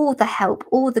all the help,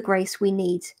 all the grace we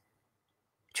need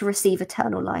to receive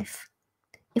eternal life.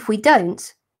 If we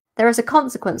don't, there is a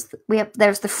consequence.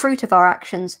 There's the fruit of our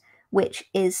actions, which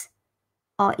is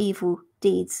our evil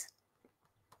deeds.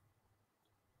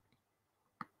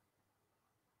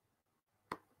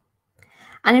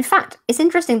 And in fact, it's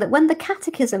interesting that when the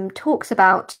Catechism talks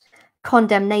about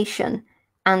condemnation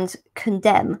and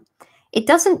condemn, it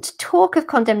doesn't talk of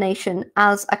condemnation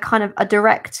as a kind of a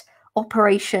direct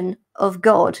operation of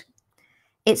God.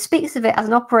 It speaks of it as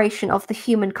an operation of the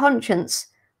human conscience,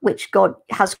 which God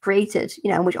has created,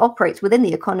 and which operates within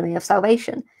the economy of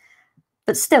salvation.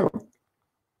 But still,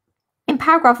 in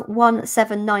paragraph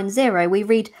 1790, we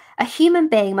read, "A human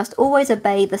being must always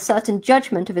obey the certain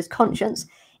judgment of his conscience.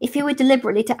 If he were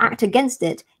deliberately to act against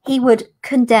it, he would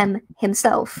condemn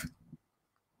himself."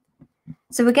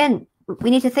 So again,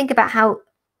 we need to think about how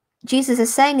Jesus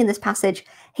is saying in this passage,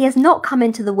 he has not come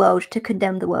into the world to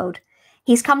condemn the world.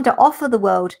 He's come to offer the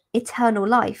world eternal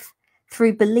life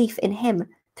through belief in him,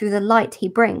 through the light he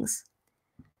brings.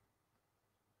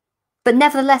 But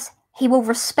nevertheless, he will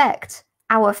respect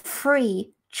our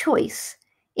free choice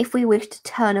if we wish to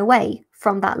turn away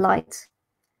from that light.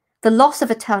 The loss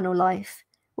of eternal life,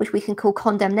 which we can call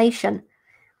condemnation,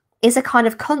 is a kind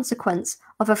of consequence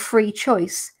of a free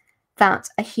choice that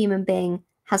a human being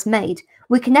has made.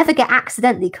 We can never get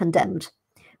accidentally condemned.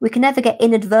 We can never get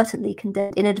inadvertently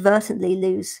condemned, inadvertently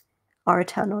lose our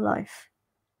eternal life.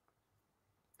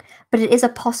 But it is a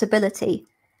possibility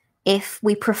if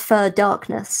we prefer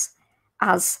darkness,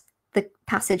 as the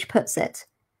passage puts it,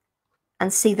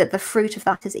 and see that the fruit of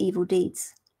that is evil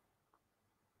deeds.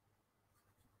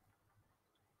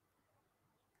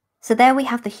 So there we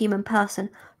have the human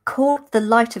person, called the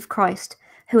light of Christ,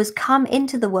 who has come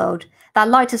into the world. That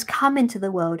light has come into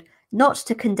the world, not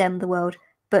to condemn the world,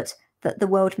 but that the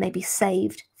world may be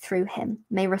saved through him,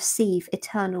 may receive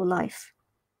eternal life.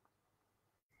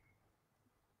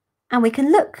 And we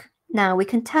can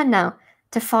turn now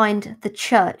to find the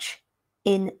church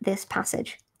in this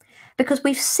passage. Because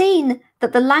we've seen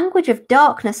that the language of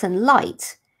darkness and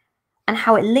light, and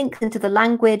how it links into the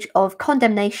language of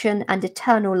condemnation and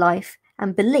eternal life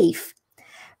and belief,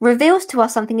 reveals to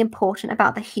us something important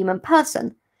about the human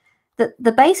person. That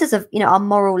the basis of our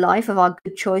moral life, of our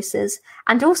good choices,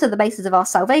 and also the basis of our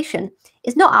salvation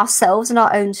is not ourselves and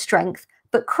our own strength,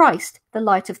 but Christ, the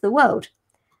light of the world.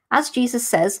 As Jesus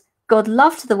says, God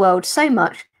loved the world so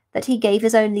much that he gave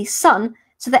his only Son,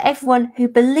 so that everyone who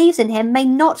believes in him may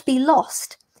not be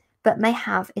lost, but may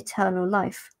have eternal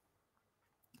life.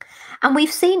 And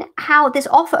we've seen how this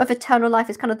offer of eternal life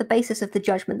is kind of the basis of the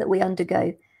judgment that we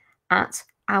undergo at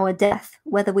our death,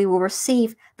 whether we will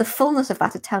receive the fullness of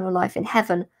that eternal life in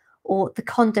heaven or the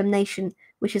condemnation,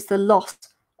 which is the loss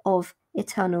of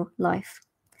eternal life.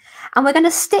 And we're going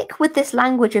to stick with this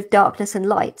language of darkness and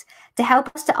light to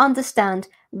help us to understand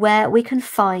where we can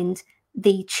find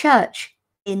the church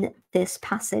in this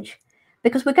passage,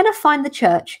 because we're going to find the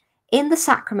church in the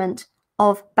sacrament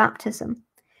of baptism,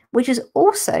 which is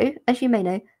also, as you may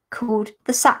know, called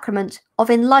the sacrament of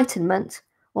enlightenment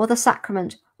or the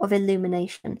sacrament of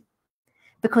illumination,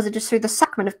 because it is through the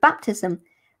sacrament of baptism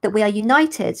that we are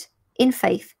united in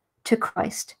faith to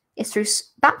Christ. It's through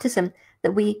baptism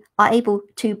that we are able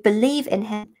to believe in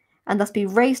him and thus be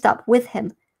raised up with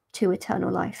him to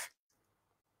eternal life.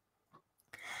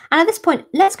 And at this point,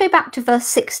 let's go back to verse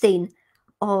 16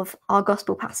 of our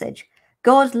gospel passage.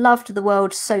 God loved the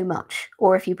world so much,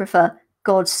 or if you prefer,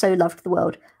 God so loved the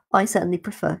world. I certainly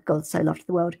prefer God so loved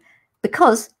the world,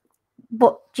 because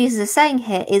what Jesus is saying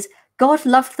here is God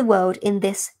loved the world in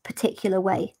this particular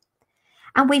way.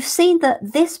 And we've seen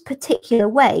that this particular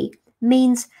way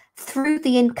means through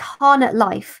the incarnate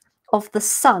life of the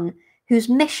Son, whose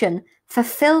mission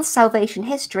fulfills salvation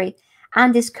history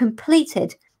and is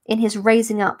completed in his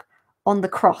raising up on the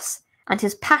cross, and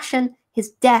his passion,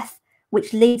 his death,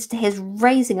 which leads to his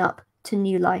raising up to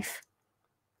new life.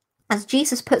 As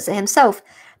Jesus puts it himself,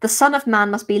 the Son of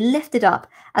Man must be lifted up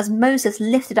as Moses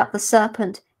lifted up the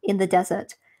serpent in the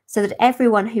desert, so that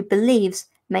everyone who believes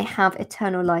may have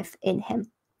eternal life in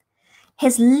him.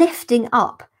 His lifting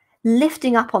up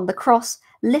on the cross,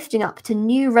 lifting up to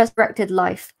new resurrected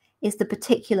life, is the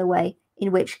particular way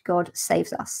in which God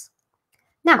saves us.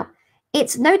 Now,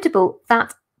 it's notable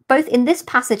that both in this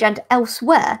passage and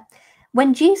elsewhere,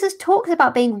 when Jesus talks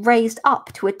about being raised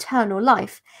up to eternal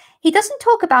life, he doesn't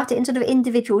talk about it in sort of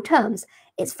individual terms.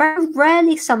 It's very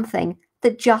rarely something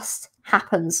that just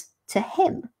happens to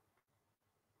him.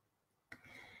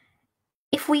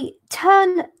 If we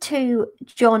turn to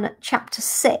John chapter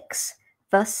 6,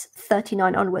 verse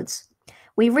 39 onwards,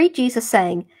 we read Jesus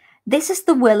saying, "This is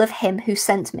the will of him who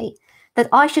sent me, that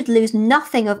I should lose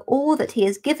nothing of all that he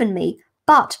has given me,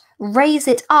 but raise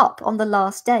it up on the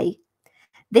last day.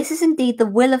 This is indeed the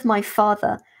will of my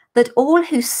Father, that all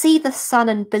who see the Son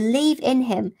and believe in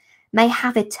him may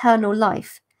have eternal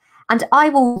life, and I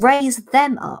will raise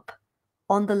them up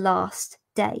on the last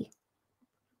day."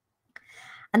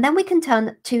 And then we can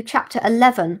turn to chapter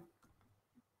 11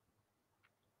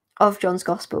 of John's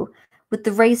Gospel with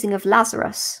the raising of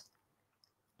Lazarus,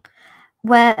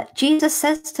 where Jesus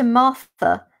says to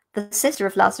Martha, the sister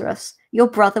of Lazarus, "Your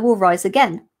brother will rise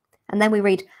again." And then we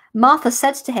read, "Martha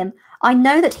said to him, I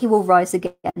know that he will rise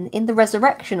again in the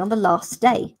resurrection on the last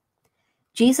day."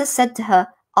 Jesus said to her,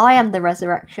 "I am the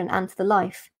resurrection and the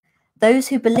life. Those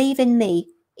who believe in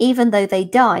me, even though they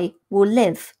die, will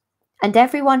live. And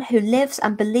everyone who lives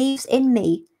and believes in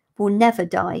me will never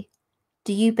die.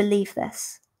 Do you believe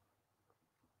this?"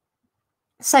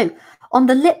 So, on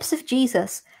the lips of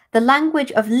Jesus, the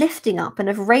language of lifting up and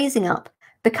of raising up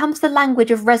becomes the language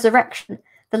of resurrection,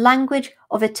 the language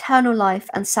of eternal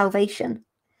life and salvation.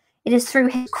 It is through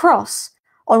his cross,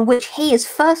 on which he is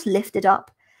first lifted up,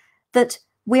 that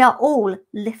we are all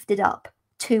lifted up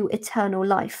to eternal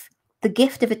life. The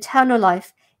gift of eternal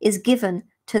life is given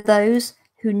to those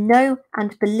who know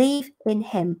and believe in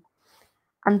him,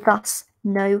 and thus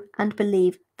know and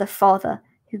believe the Father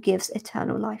who gives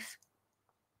eternal life.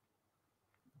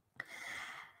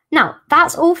 Now,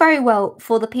 that's all very well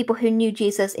for the people who knew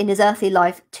Jesus in his earthly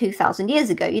life 2,000 years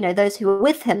ago, those who were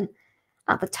with him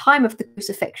at the time of the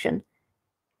crucifixion,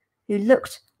 who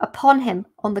looked upon him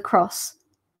on the cross,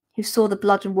 who saw the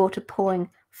blood and water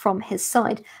pouring from his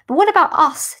side. But what about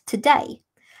us today?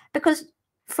 Because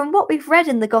from what we've read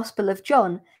in the Gospel of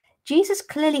John, Jesus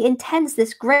clearly intends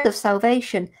this grace of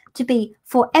salvation to be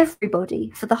for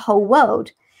everybody, for the whole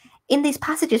world. In these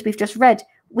passages we've just read,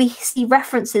 we see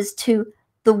references to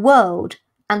the world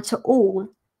and to all.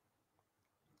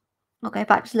 I'll go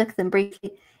back to look at them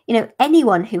briefly.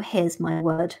 Anyone who hears my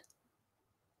word,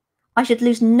 I should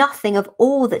lose nothing of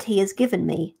all that he has given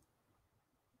me.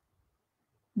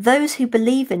 Those who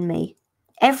believe in me,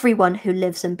 everyone who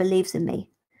lives and believes in me.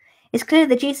 It's clear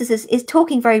that Jesus is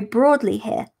talking very broadly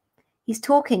here. He's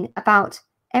talking about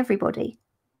everybody.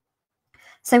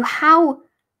 So how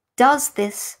does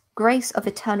this grace of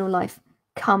eternal life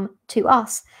come to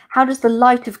us? How does the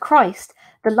light of Christ,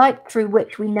 the light through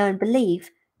which we know and believe,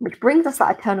 which brings us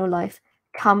that eternal life,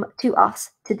 come to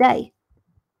us today?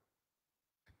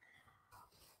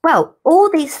 Well, all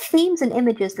these themes and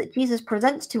images that Jesus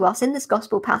presents to us in this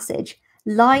gospel passage,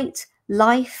 light,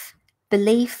 life,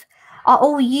 belief, are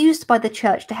all used by the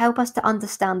church to help us to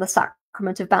understand the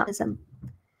sacrament of baptism.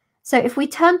 So if we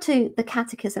turn to the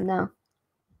Catechism now,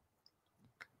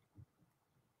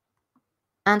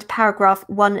 and paragraph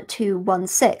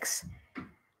 1216,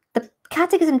 the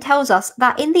Catechism tells us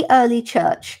that in the early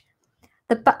church,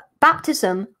 the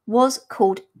baptism was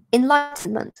called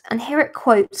enlightenment. And here it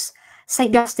quotes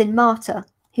St. Justin Martyr,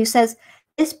 who says,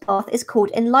 "This bath is called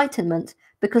enlightenment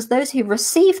because those who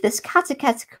receive this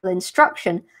catechetical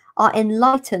instruction are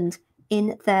enlightened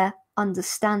in their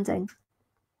understanding."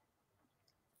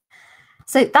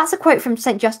 So that's a quote from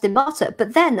St. Justin Martyr,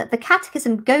 but then the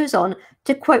Catechism goes on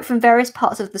to quote from various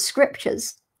parts of the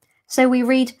scriptures. So we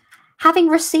read, "Having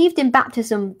received in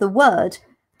baptism the word,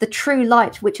 the true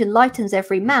light which enlightens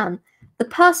every man, the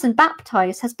person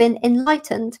baptized has been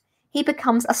enlightened. He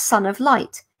becomes a son of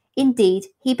light. Indeed,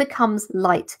 he becomes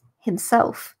light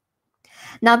himself."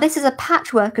 Now, this is a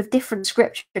patchwork of different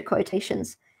scripture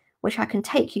quotations, which I can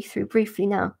take you through briefly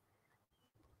now.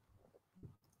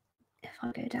 If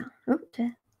I go down, oh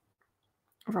dear,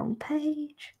 wrong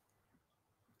page.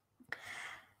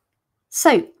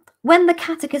 So, when the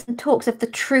Catechism talks of the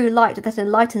true light that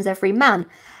enlightens every man,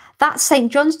 that's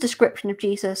St. John's description of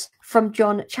Jesus from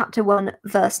John chapter 1,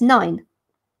 verse 9.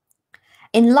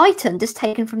 Enlightened is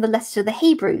taken from the letter to the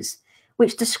Hebrews,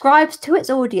 which describes to its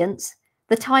audience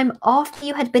the time after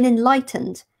you had been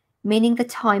enlightened, meaning the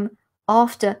time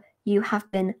after you have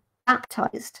been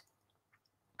baptized.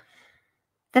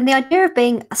 Then the idea of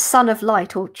being a son of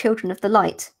light or children of the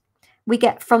light, we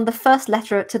get from the first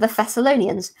letter to the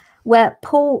Thessalonians, where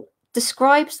Paul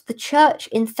describes the church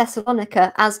in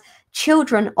Thessalonica as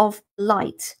children of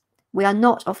light. We are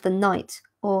not of the night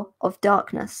or of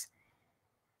darkness.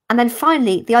 And then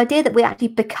finally, the idea that we actually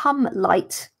become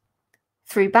light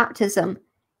through baptism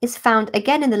is found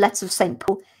again in the letters of St.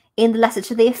 Paul in the letter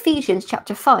to the Ephesians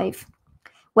chapter 5,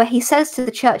 where he says to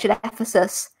the church at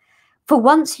Ephesus, "For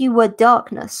once you were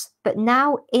darkness, but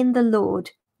now in the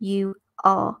Lord you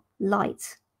are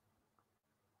light."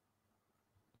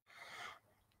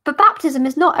 But baptism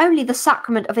is not only the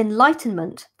sacrament of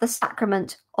enlightenment, the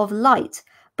sacrament of light,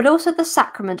 but also the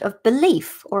sacrament of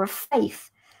belief or of faith.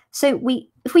 So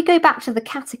if we go back to the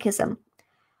Catechism,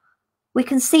 we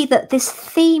can see that this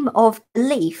theme of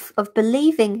belief, of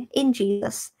believing in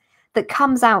Jesus, that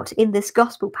comes out in this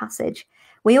gospel passage,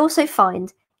 we also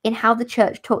find in how the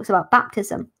church talks about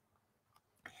baptism.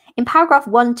 In paragraph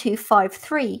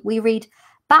 1253, we read,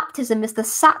 "Baptism is the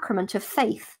sacrament of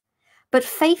faith, but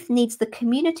faith needs the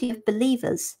community of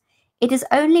believers. It is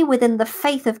only within the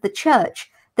faith of the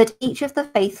church that each of the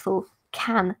faithful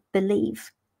can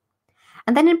believe."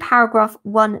 And then in paragraph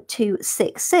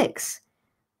 1266,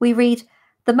 we read,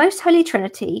 "The Most Holy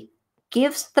Trinity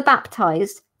gives the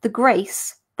baptized the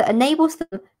grace that enables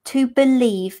them to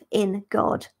believe in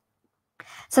God."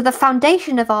 So the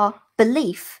foundation of our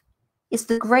belief is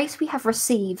the grace we have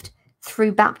received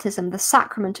through baptism, the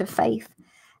sacrament of faith.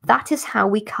 That is how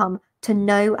we come to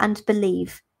know and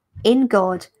believe in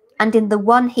God and in the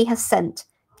one he has sent,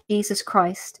 Jesus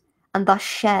Christ, and thus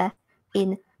share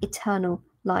in eternal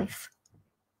life.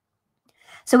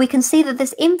 So we can see that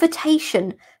this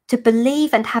invitation to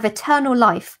believe and have eternal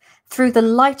life through the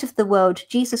light of the world,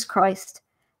 Jesus Christ,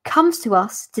 comes to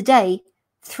us today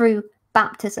through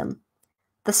baptism,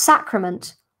 the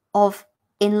sacrament of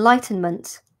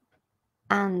enlightenment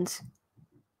and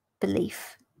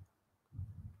belief.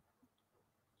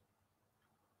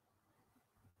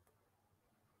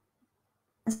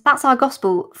 That's our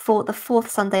gospel for the fourth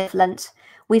Sunday of Lent.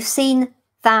 We've seen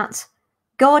that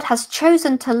God has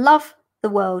chosen to love the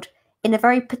world in a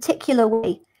very particular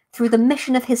way through the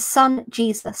mission of his Son,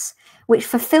 Jesus, which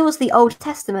fulfills the Old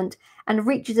Testament and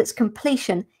reaches its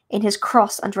completion in his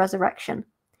cross and resurrection.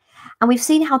 And we've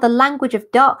seen how the language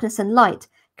of darkness and light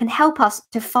can help us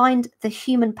to find the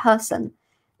human person,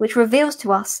 which reveals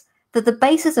to us that the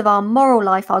basis of our moral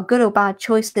life, our good or bad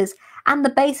choices, and the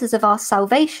basis of our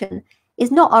salvation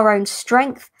is not our own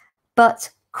strength,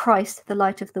 but Christ, the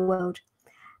light of the world.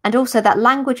 And also that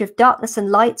language of darkness and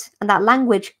light, and that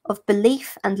language of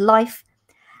belief and life,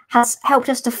 has helped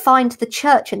us to find the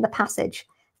church in the passage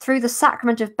through the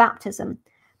sacrament of baptism,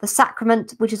 the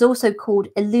sacrament which is also called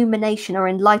illumination or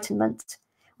enlightenment,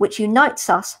 which unites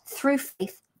us through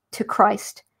faith to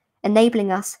Christ,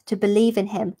 enabling us to believe in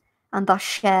him and thus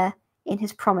share in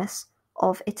his promise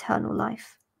of eternal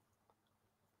life.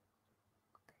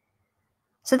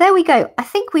 So there we go. I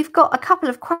think we've got a couple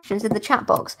of questions in the chat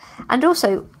box. And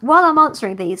also, while I'm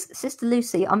answering these, Sister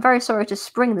Lucy, I'm very sorry to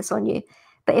spring this on you,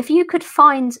 but if you could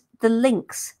find the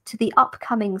links to the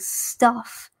upcoming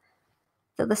stuff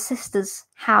that the sisters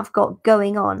have got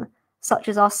going on, such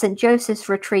as our St. Joseph's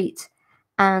retreat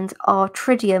and our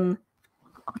Tridium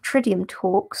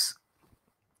talks,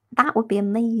 that would be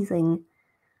amazing.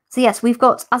 So yes, we've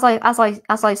got, as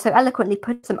I so eloquently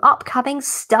put, some upcoming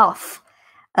stuff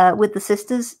with the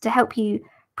sisters to help you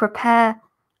prepare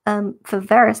for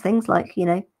various things like,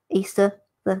 Easter,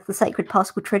 the sacred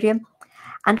Paschal Triduum,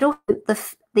 and also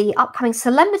the upcoming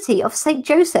solemnity of St.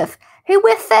 Joseph, who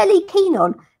we're fairly keen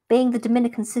on, being the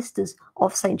Dominican sisters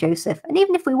of St. Joseph. And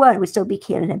even if we weren't, we'd still be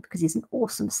keen on him because he's an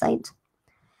awesome saint.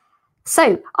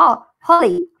 So,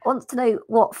 Holly wants to know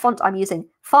what font I'm using.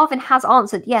 Farvin has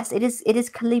answered, yes, it is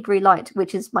Calibri Light,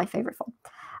 which is my favourite font.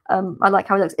 I like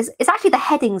how it looks. It's actually the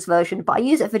headings version, but I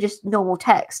use it for just normal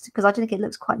text because I think it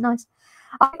looks quite nice.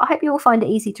 I hope you all find it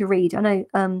easy to read. I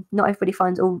know not everybody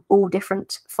finds all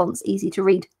different fonts easy to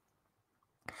read.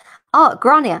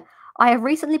 Grania, I have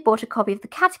recently bought a copy of the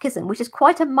Catechism, which is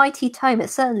quite a mighty tome. It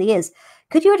certainly is.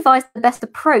 Could you advise the best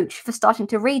approach for starting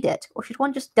to read it, or should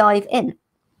one just dive in?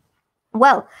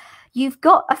 Well, you've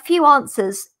got a few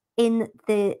answers in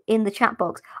the chat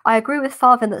box. I agree with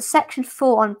Farvin that section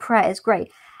 4 on prayer is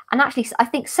great. And actually, I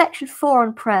think section 4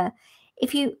 on prayer,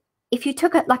 if you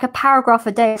took like a paragraph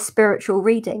a day of spiritual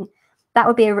reading, that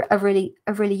would be a really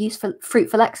useful,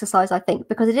 fruitful exercise, I think,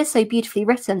 because it is so beautifully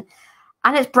written,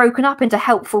 and it's broken up into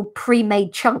helpful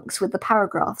pre-made chunks with the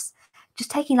paragraphs. Just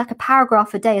taking like a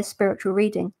paragraph a day of spiritual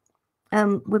reading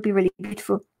would be really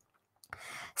beautiful.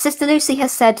 Sister Lucy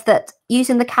has said that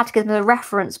using the catechism as a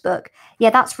reference book, yeah,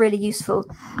 that's really useful.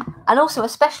 And also,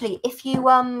 especially if you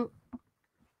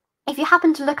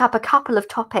happen to look up a couple of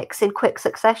topics in quick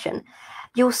succession,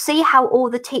 you'll see how all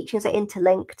the teachings are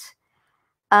interlinked.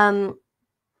 And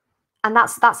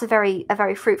that's a very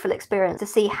fruitful experience to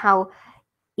see how,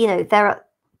 there are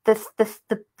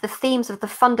the themes of the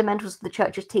fundamentals of the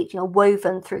church's teaching are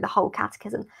woven through the whole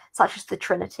catechism, such as the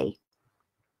Trinity.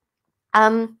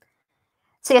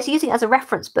 So yes, using it as a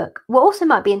reference book. What also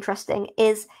might be interesting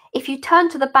is if you turn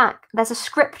to the back, there's a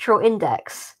scriptural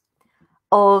index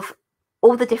of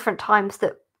all the different times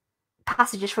that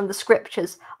passages from the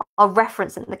scriptures are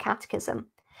referenced in the catechism.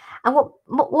 And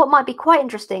what might be quite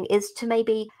interesting is to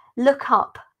maybe look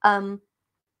up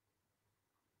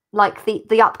like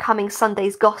the upcoming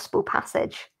Sunday's gospel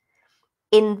passage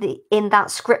in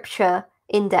that scripture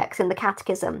index in the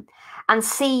catechism, and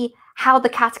see how the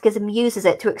catechism uses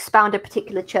it to expound a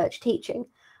particular church teaching.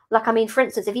 Like, I mean, for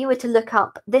instance, if you were to look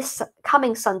up this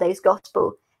coming Sunday's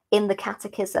gospel in the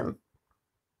catechism,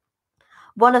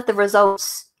 one of the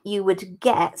results you would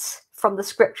get from the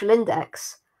scriptural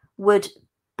index would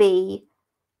be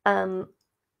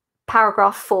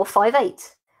paragraph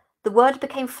 458. The Word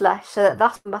became flesh, so that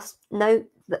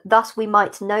thus we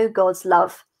might know God's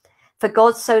love. For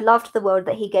God so loved the world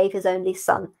that he gave his only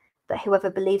Son, that whoever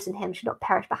believes in him should not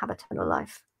perish but have eternal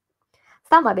life. So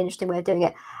that might be an interesting way of doing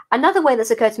it. Another way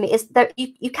that's occurred to me is that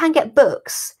you can get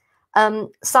books,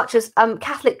 such as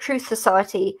Catholic Truth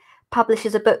Society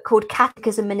publishes a book called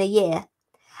Catechism in a Year.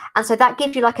 And so that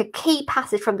gives you like a key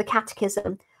passage from the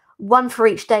catechism, one for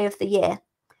each day of the year.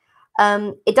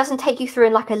 It doesn't take you through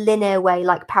in like a linear way,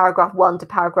 like paragraph 1 to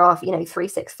paragraph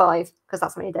 365, because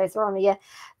that's how many days there are in a year.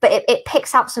 But it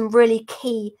picks out some really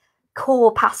key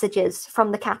core passages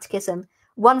from the catechism,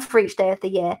 one for each day of the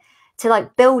year, to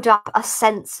like build up a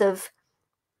sense of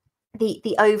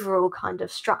the overall kind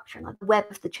of structure and like the web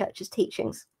of the church's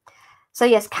teachings. So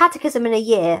yes, Catechism in a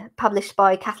Year, published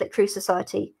by Catholic Truth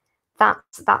Society.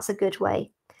 That's a good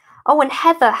way. Oh, and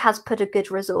Heather has put a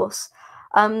good resource.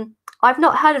 I've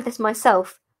not heard of this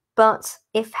myself, but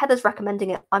if Heather's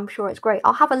recommending it, I'm sure it's great.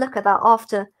 I'll have a look at that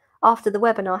after the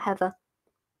webinar, Heather.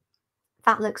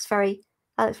 That looks very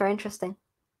interesting.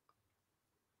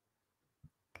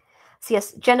 So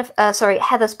yes,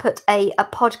 Heather's put a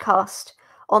podcast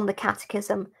on the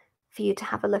catechism for you to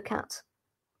have a look at.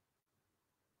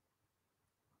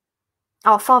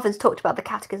 Oh, Farvin's talked about the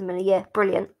catechism in a year.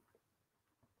 Brilliant.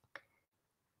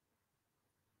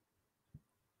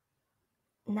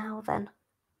 Now then.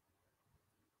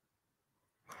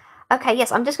 Okay,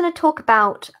 yes, I'm just going to talk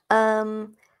about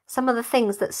some of the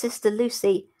things that Sister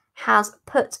Lucy has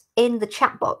put in the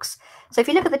chat box. So if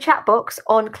you look at the chat box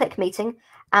on Click Meeting,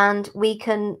 and we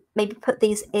can maybe put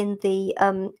these in the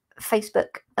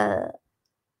Facebook,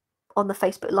 on the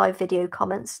Facebook live video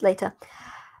comments later.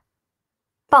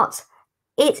 But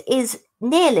it is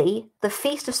nearly the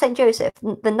Feast of St. Joseph.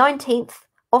 The 19th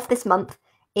of this month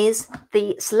is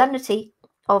the solemnity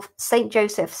of St.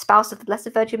 Joseph, spouse of the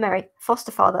Blessed Virgin Mary,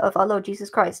 foster father of our Lord Jesus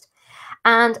Christ.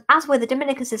 And as we're the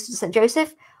Dominican Sisters of St.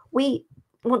 Joseph, we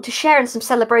want to share in some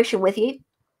celebration with you.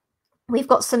 We've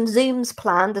got some Zooms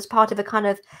planned as part of a kind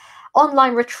of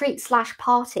online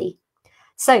retreat/party.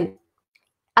 So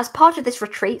as part of this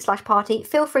retreat/party,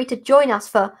 feel free to join us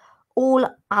for all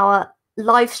our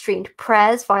live streamed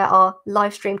prayers via our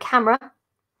live stream camera.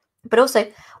 But also,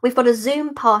 we've got a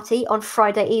Zoom party on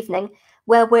Friday evening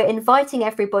where we're inviting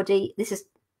everybody. This is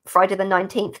Friday the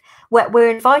 19th, where we're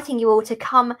inviting you all to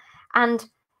come and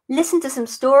listen to some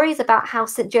stories about how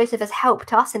St. Joseph has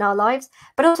helped us in our lives,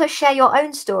 but also share your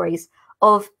own stories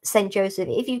of St. Joseph.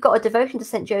 If you've got a devotion to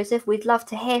St. Joseph, we'd love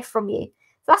to hear from you.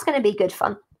 So that's going to be good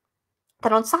fun.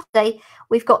 Then on Saturday,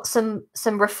 we've got some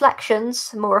reflections,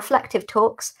 some more reflective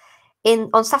talks.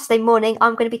 On Saturday morning,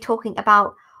 I'm going to be talking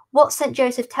about what St.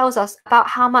 Joseph tells us about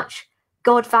how much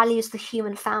God values the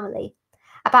human family,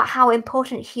 about how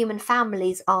important human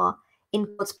families are in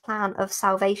God's plan of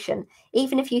salvation.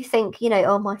 Even if you think,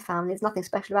 oh, my family, there's nothing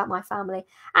special about my family.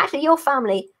 Actually, your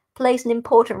family plays an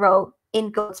important role in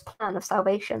God's plan of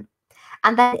salvation.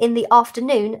 And then in the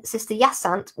afternoon, Sister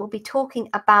Yassant will be talking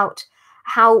about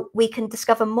how we can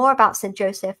discover more about St.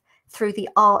 Joseph through the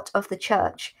art of the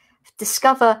church,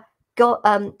 discover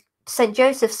St.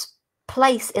 Joseph's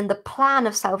place in the plan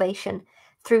of salvation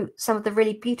through some of the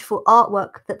really beautiful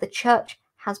artwork that the church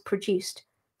has produced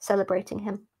celebrating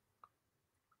him.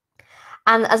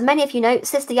 And as many of you know,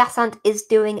 Sister Yassant is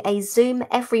doing a Zoom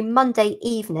every Monday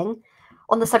evening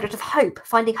on the subject of hope,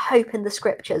 finding hope in the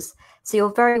scriptures. So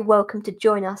you're very welcome to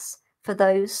join us for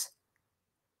those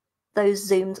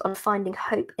Zooms on finding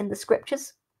hope in the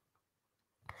scriptures.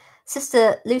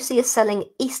 Sister Lucy is selling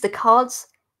Easter cards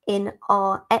in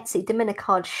our Etsy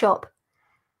Dominicard shop.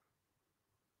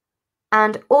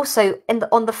 And also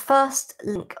on the first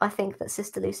link, I think that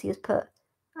Sister Lucy has put.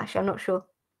 Actually, I'm not sure.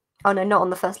 Oh no, not on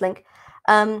the first link.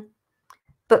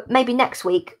 But maybe next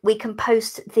week we can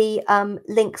post the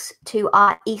links to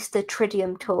our Easter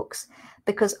Triduum talks,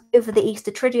 because over the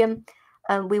Easter Triduum,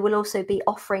 we will also be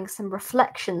offering some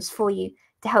reflections for you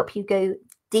to help you go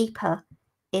deeper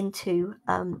into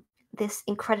this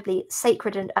incredibly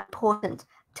sacred and important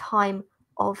time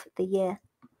of the year.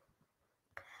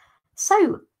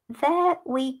 So there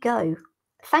we go.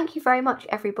 Thank you very much,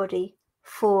 everybody,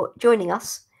 for joining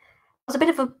us. It was a bit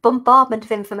of a bombardment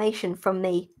of information from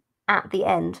me at the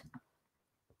end,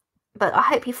 but I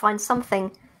hope you find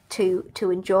something to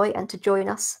enjoy and to join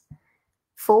us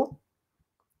for.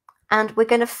 And we're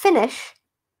going to finish,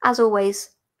 as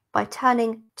always, by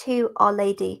turning to Our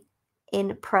Lady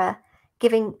in prayer,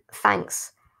 giving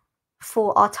thanks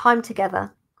for our time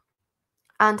together.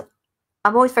 And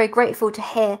I'm always very grateful to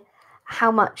hear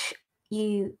how much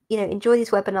you enjoy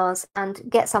these webinars and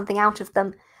get something out of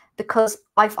them, because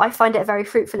I find it a very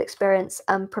fruitful experience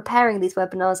preparing these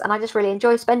webinars, and I just really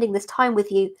enjoy spending this time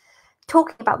with you,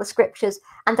 talking about the scriptures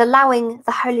and allowing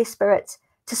the Holy Spirit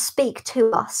to speak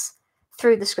to us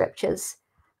through the scriptures.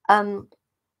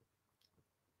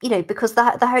 Because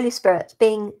the Holy Spirit,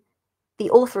 being the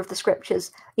author of the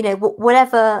scriptures,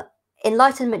 whatever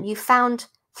enlightenment you found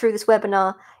through this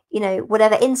webinar,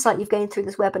 whatever insight you've gained through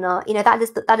this webinar,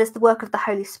 that is the work of the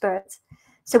Holy Spirit.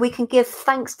 So we can give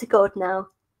thanks to God now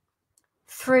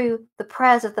through the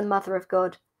prayers of the Mother of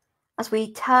God, as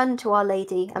we turn to Our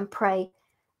Lady and pray,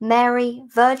 Mary,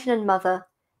 Virgin and Mother,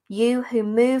 you who,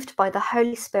 moved by the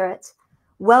Holy Spirit,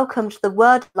 welcomed the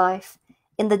word of life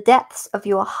in the depths of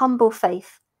your humble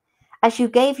faith, as you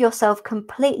gave yourself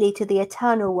completely to the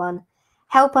Eternal One,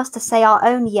 help us to say our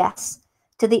own yes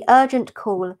to the urgent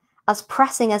call, as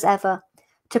pressing as ever,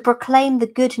 to proclaim the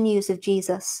good news of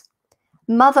Jesus.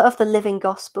 Mother of the living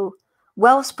gospel,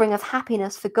 wellspring of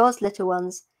happiness for God's little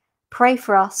ones, pray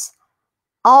for us.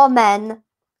 Amen.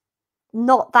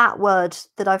 Not that word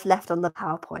that I've left on the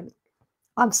PowerPoint.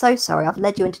 I'm so sorry, I've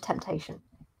led you into temptation.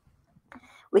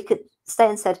 We could stay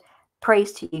and said,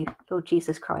 praise to you, Lord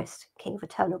Jesus Christ, King of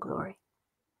eternal glory.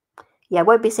 Yeah,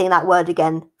 won't be seeing that word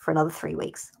again for another 3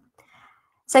 weeks.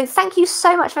 So thank you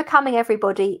so much for coming,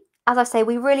 everybody. As I say,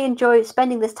 we really enjoy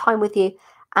spending this time with you,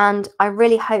 and I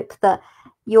really hope that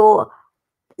your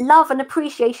love and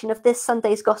appreciation of this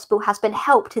Sunday's Gospel has been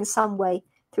helped in some way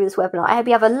through this webinar. I hope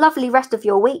you have a lovely rest of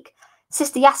your week.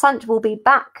 Sister Yasant will be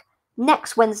back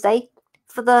next Wednesday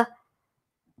for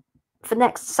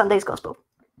next Sunday's Gospel,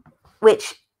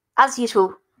 which, as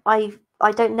usual, I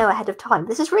don't know ahead of time.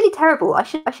 This is really terrible. I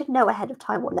should know ahead of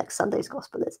time what next Sunday's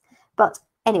Gospel is. But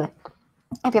anyway,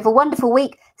 hope you have a wonderful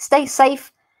week. Stay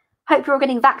safe. Hope you're all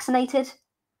getting vaccinated.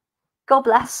 God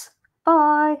bless.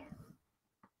 Bye.